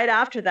 Right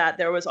after that,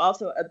 there was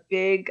also a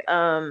big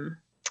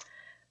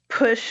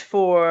push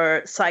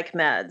for psych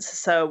meds.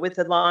 So with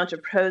the launch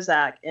of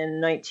Prozac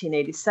in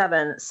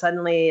 1987,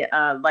 suddenly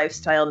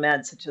lifestyle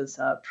meds such as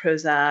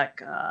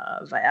Prozac,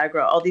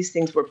 Viagra, all these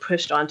things were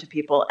pushed onto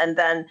people. And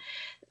then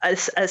a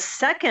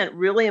second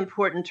really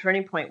important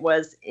turning point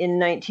was in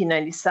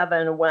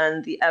 1997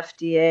 when the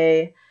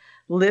FDA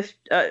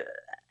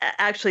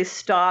actually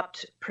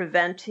stopped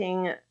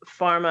preventing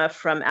pharma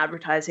from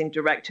advertising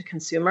direct to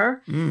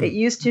consumer. It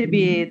used to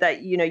be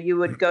that, you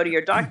would go to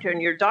your doctor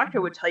and your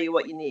doctor would tell you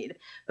what you need.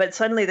 But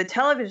suddenly the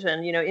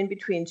television, in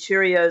between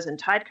Cheerios and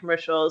Tide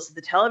commercials,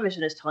 the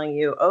television is telling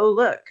you, oh,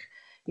 look,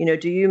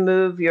 do you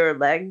move your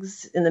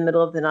legs in the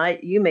middle of the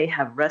night? You may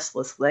have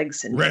restless leg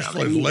syndrome.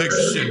 Restless leg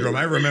syndrome.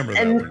 I remember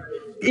that one.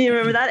 You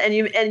remember that? And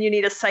you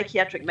need a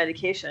psychiatric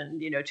medication,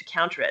 to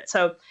counter it.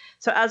 So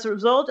as a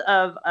result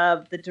of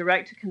the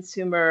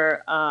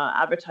direct-to-consumer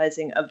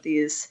advertising of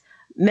these,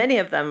 many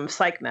of them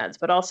psych meds,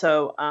 but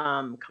also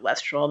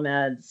cholesterol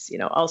meds,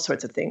 all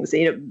sorts of things,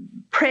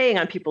 preying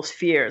on people's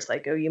fears,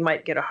 like, oh, you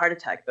might get a heart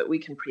attack, but we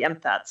can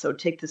preempt that, so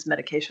take this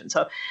medication.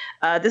 So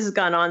this has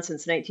gone on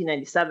since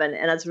 1997.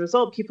 And as a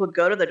result, people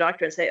go to the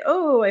doctor and say,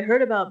 oh, I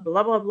heard about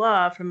blah, blah,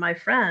 blah from my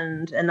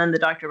friend. And then the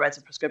doctor writes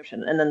a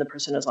prescription, and then the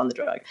person is on the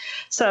drug.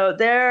 So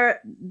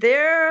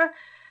their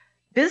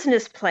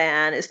business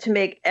plan is to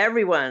make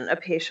everyone a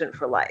patient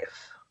for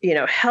life.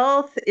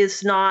 Health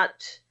is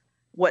not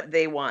what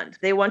they want.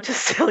 They want to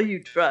sell you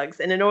drugs.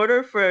 And in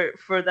order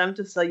for them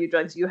to sell you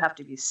drugs, you have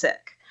to be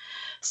sick.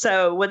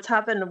 So what's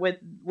happened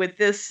with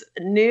this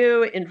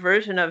new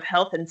inversion of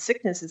health and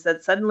sickness is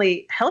that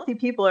suddenly healthy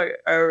people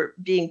are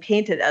being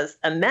painted as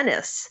a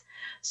menace.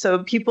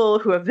 So people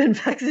who have been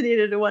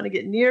vaccinated and want to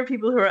get near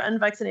people who are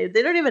unvaccinated,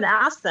 they don't even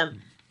ask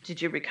them,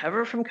 did you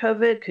recover from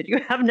COVID? Could you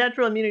have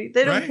natural immunity?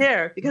 They don't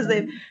care, because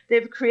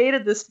they've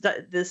created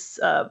this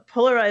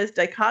polarized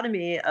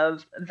dichotomy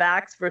of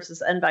vax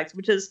versus unvax,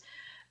 which is,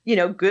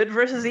 good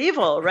versus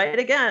evil,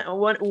 right?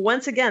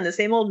 Once again, the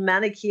same old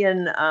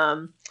Manichaean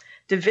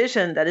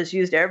division that is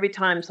used every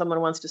time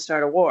someone wants to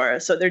start a war.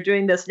 So they're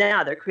doing this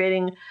now. They're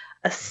creating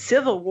a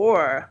civil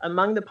war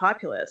among the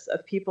populace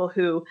of people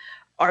who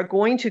are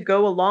going to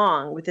go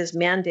along with this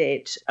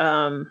mandate,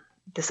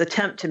 this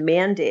attempt to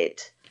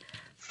mandate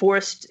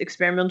forced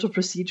experimental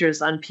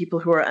procedures on people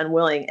who are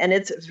unwilling. And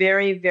it's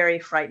very, very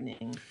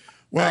frightening.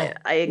 Well,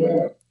 I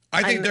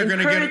think they're going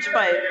to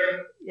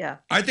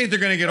get I think they're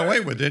going to get away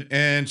with it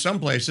in some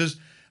places.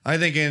 I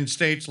think in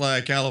states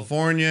like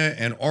California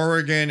and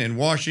Oregon and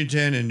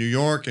Washington and New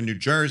York and New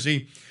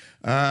Jersey,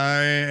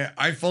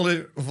 I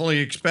fully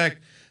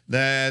expect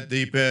that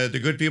the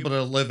good people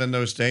that live in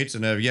those states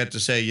and have yet to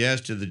say yes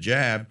to the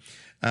jab,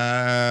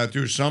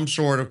 through some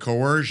sort of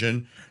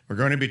coercion, are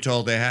going to be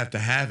told they have to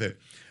have it.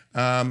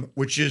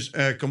 Which is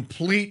a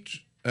complete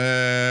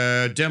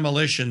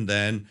demolition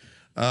then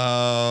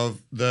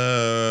of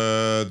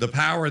the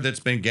power that's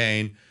been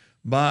gained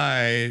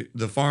by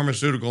the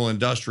pharmaceutical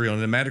industrial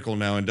and the medical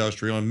now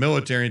industrial and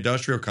military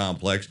industrial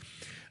complex,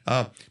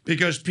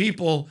 because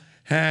people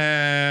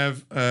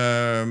have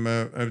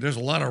there's a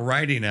lot of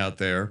writing out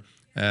there.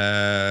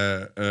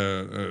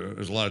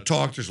 There's a lot of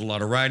talk. There's a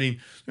lot of writing.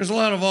 There's a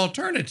lot of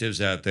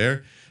alternatives out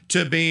there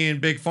to being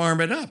big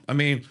pharma up. I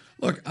mean,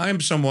 look,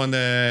 I'm someone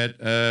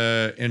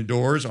that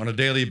endures on a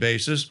daily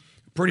basis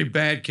a pretty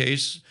bad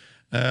case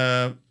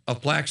of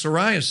plaque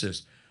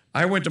psoriasis.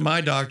 I went to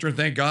my doctor, and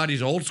thank God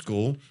he's old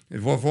school,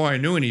 before I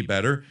knew any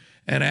better,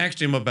 and asked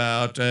him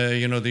about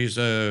these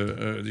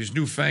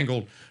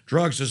newfangled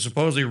drugs that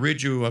supposedly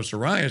rid you of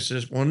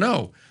psoriasis. Well,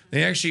 no,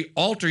 they actually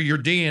alter your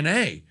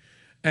DNA.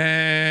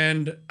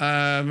 And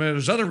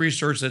there's other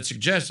research that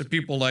suggests that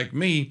people like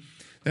me,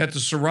 that the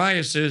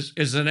psoriasis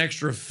is an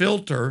extra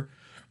filter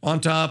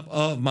on top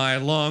of my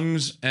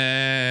lungs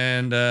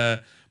and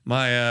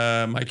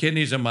my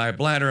kidneys and my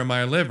bladder and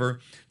my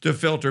liver to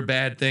filter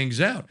bad things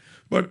out.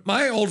 But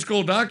my old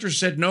school doctor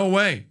said, no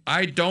way.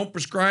 I don't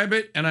prescribe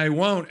it, and I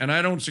won't, and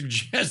I don't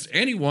suggest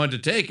anyone to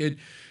take it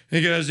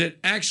because it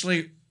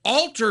actually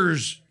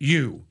alters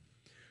you.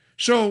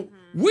 So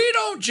we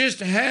don't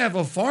just have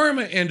a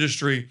pharma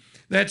industry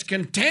that's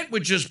content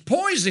with just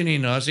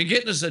poisoning us and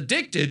getting us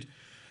addicted,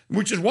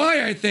 which is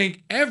why I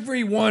think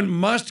everyone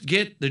must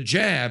get the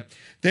jab.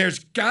 There's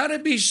got to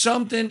be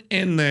something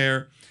in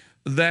there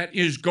that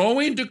is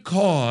going to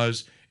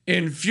cause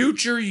in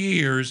future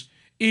years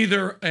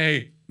either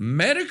a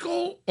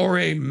medical or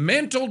a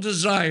mental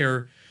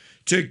desire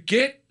to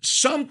get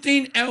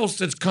something else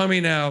that's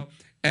coming out,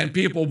 and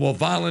people will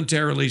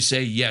voluntarily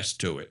say yes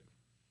to it.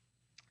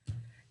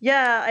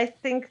 Yeah, I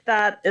think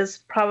that is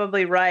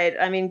probably right.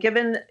 I mean,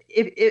 given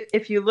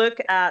if you look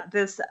at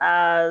this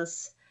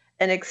as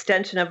an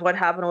extension of what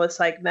happened with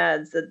psych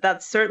meds,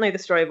 that's certainly the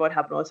story of what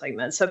happened with psych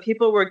meds. So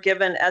people were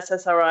given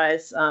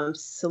SSRIs,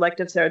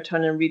 selective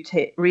serotonin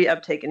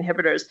reuptake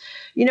inhibitors,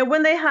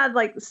 when they had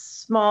like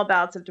small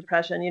bouts of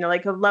depression,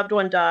 like a loved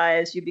one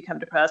dies, you become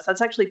depressed. That's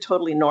actually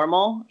totally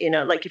normal.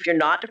 Like if you're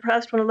not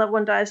depressed when a loved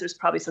one dies, there's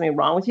probably something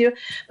wrong with you.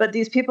 But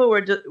these people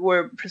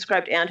were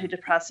prescribed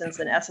antidepressants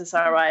and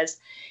SSRIs.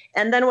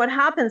 And then what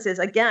happens is,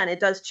 again, it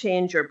does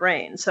change your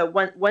brain. So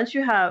once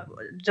you have,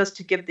 just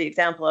to give the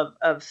example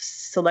of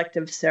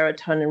selective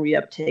serotonin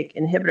reuptake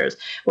inhibitors,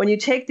 when you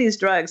take these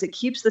drugs, it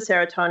keeps the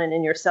serotonin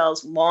in your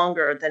cells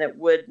longer than it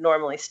would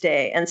normally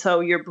stay. And so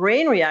your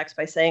brain reacts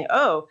by saying,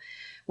 oh,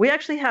 we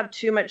actually have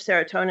too much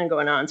serotonin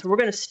going on. So we're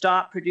going to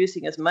stop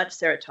producing as much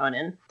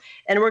serotonin,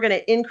 and we're going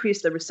to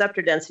increase the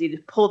receptor density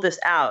to pull this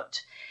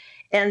out.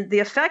 And the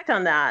effect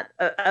on that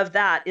of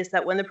that is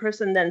that when the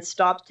person then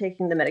stops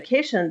taking the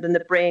medication, then the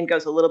brain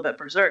goes a little bit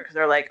berserk because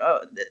they're like,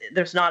 oh,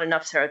 there's not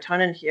enough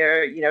serotonin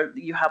here.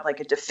 You have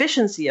like a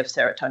deficiency of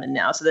serotonin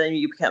now. So then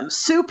you become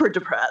super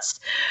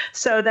depressed.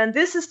 So then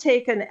this is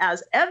taken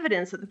as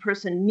evidence that the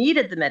person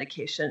needed the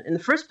medication in the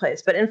first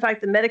place. But in fact,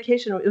 the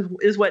medication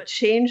is what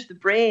changed the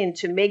brain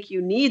to make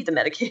you need the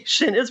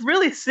medication. It's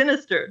really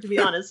sinister, to be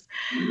honest.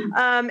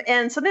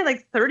 And something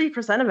like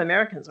 30% of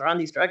Americans are on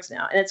these drugs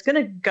now, and it's going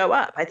to go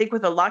up. I think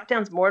with the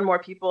lockdowns, more and more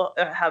people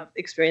have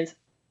experienced,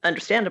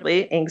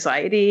 understandably,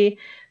 anxiety,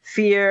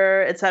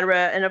 fear, et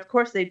cetera. And of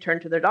course, they turn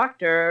to their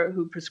doctor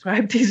who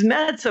prescribed these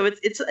meds. So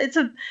it's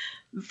a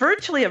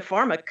virtually a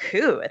form of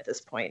coup at this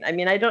point. I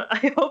mean, I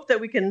hope that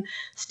we can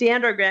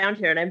stand our ground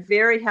here. And I'm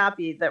very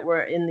happy that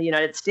we're in the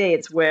United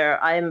States,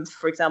 where I'm,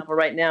 for example,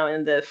 right now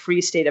in the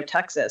free state of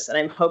Texas, and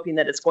I'm hoping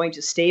that it's going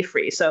to stay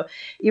free. So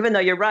even though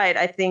you're right,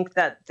 I think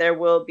that there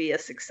will be a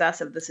success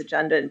of this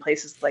agenda in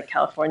places like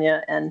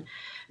California and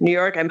New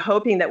York. I'm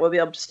hoping that we'll be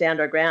able to stand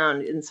our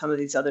ground in some of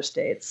these other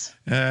states.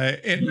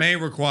 It may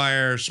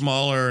require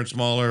smaller and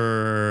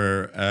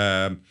smaller,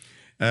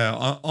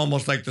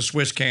 almost like the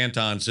Swiss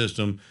canton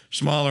system,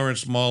 smaller and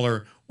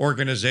smaller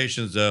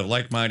organizations of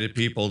like-minded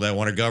people that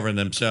want to govern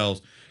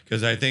themselves,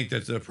 because I think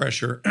that the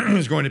pressure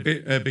is going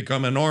to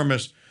become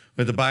enormous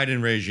with the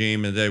Biden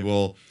regime, and they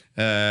will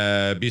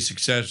be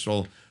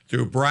successful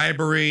through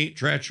bribery,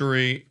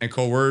 treachery, and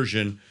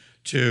coercion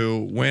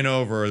to win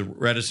over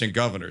reticent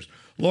governors.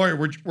 Laurie,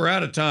 we're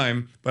out of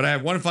time, but I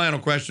have one final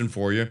question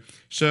for you.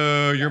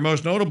 So your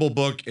most notable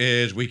book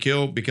is We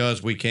Kill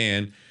Because We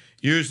Can,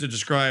 used to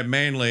describe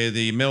mainly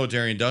the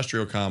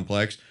military-industrial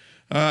complex.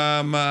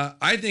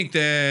 I think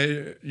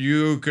that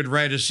you could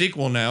write a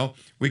sequel now,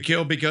 We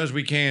Kill Because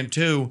We Can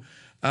Too,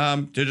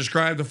 to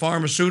describe the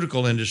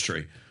pharmaceutical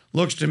industry.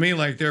 Looks to me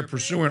like they're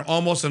pursuing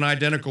almost an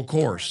identical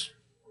course.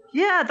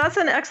 Yeah, that's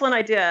an excellent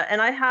idea.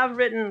 And I have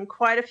written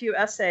quite a few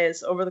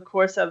essays over the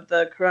course of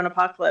the Corona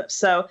apocalypse.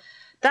 So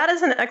that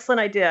is an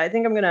excellent idea. I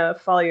think I'm going to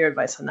follow your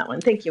advice on that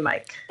one. Thank you,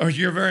 Mike. Oh,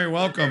 you're very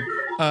welcome.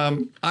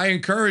 I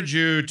encourage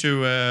you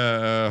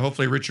to,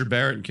 hopefully Richard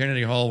Barrett and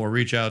Kennedy Hall will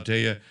reach out to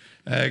you,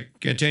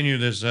 continue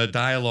this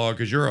dialogue,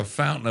 because you're a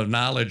fountain of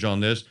knowledge on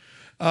this.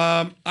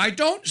 I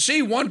don't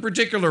see one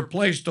particular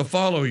place to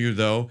follow you,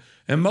 though,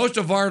 and most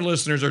of our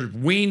listeners are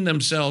weaned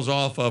themselves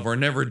off of or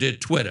never did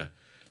Twitter.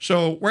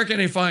 So where can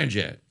they find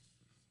you at?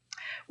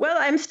 Well,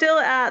 I'm still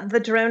at The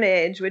Drone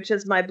Age, which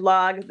is my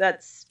blog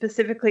that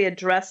specifically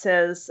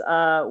addresses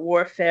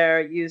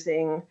warfare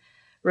using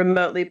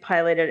remotely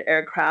piloted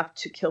aircraft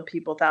to kill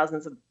people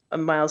thousands of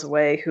miles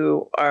away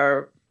who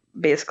are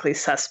basically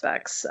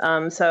suspects.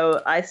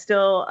 So I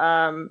still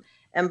am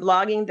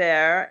blogging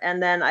there.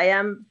 And then I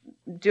am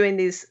doing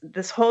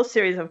this whole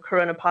series of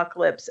Corona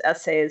Apocalypse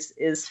essays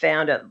is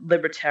found at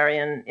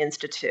Libertarian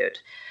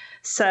Institute.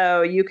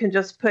 So you can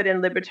just put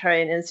in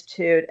Libertarian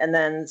Institute and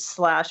then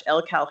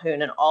 /L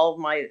Calhoun, and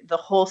the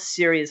whole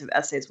series of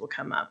essays will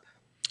come up.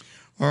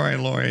 All right,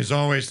 Laurie. As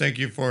always, thank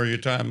you for your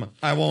time.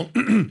 I won't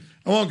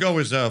go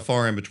as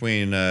far in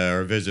between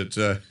our visits.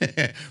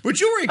 But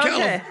you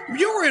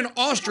were in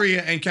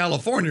Austria and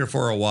California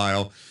for a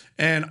while,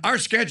 and our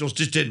schedules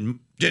just didn't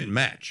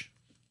match.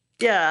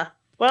 Yeah.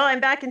 Well,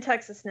 I'm back in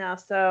Texas now,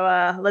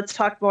 so let's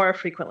talk more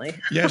frequently.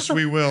 Yes,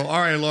 we will.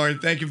 All right, Laurie.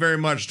 Thank you very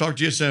much. Talk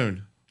to you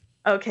soon.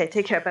 Okay,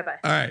 take care. Bye-bye.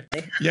 All right.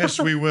 Yes,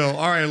 we will.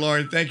 All right,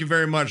 Laurie. Thank you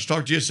very much.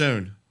 Talk to you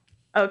soon.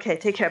 Okay,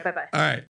 take care. Bye-bye. All right.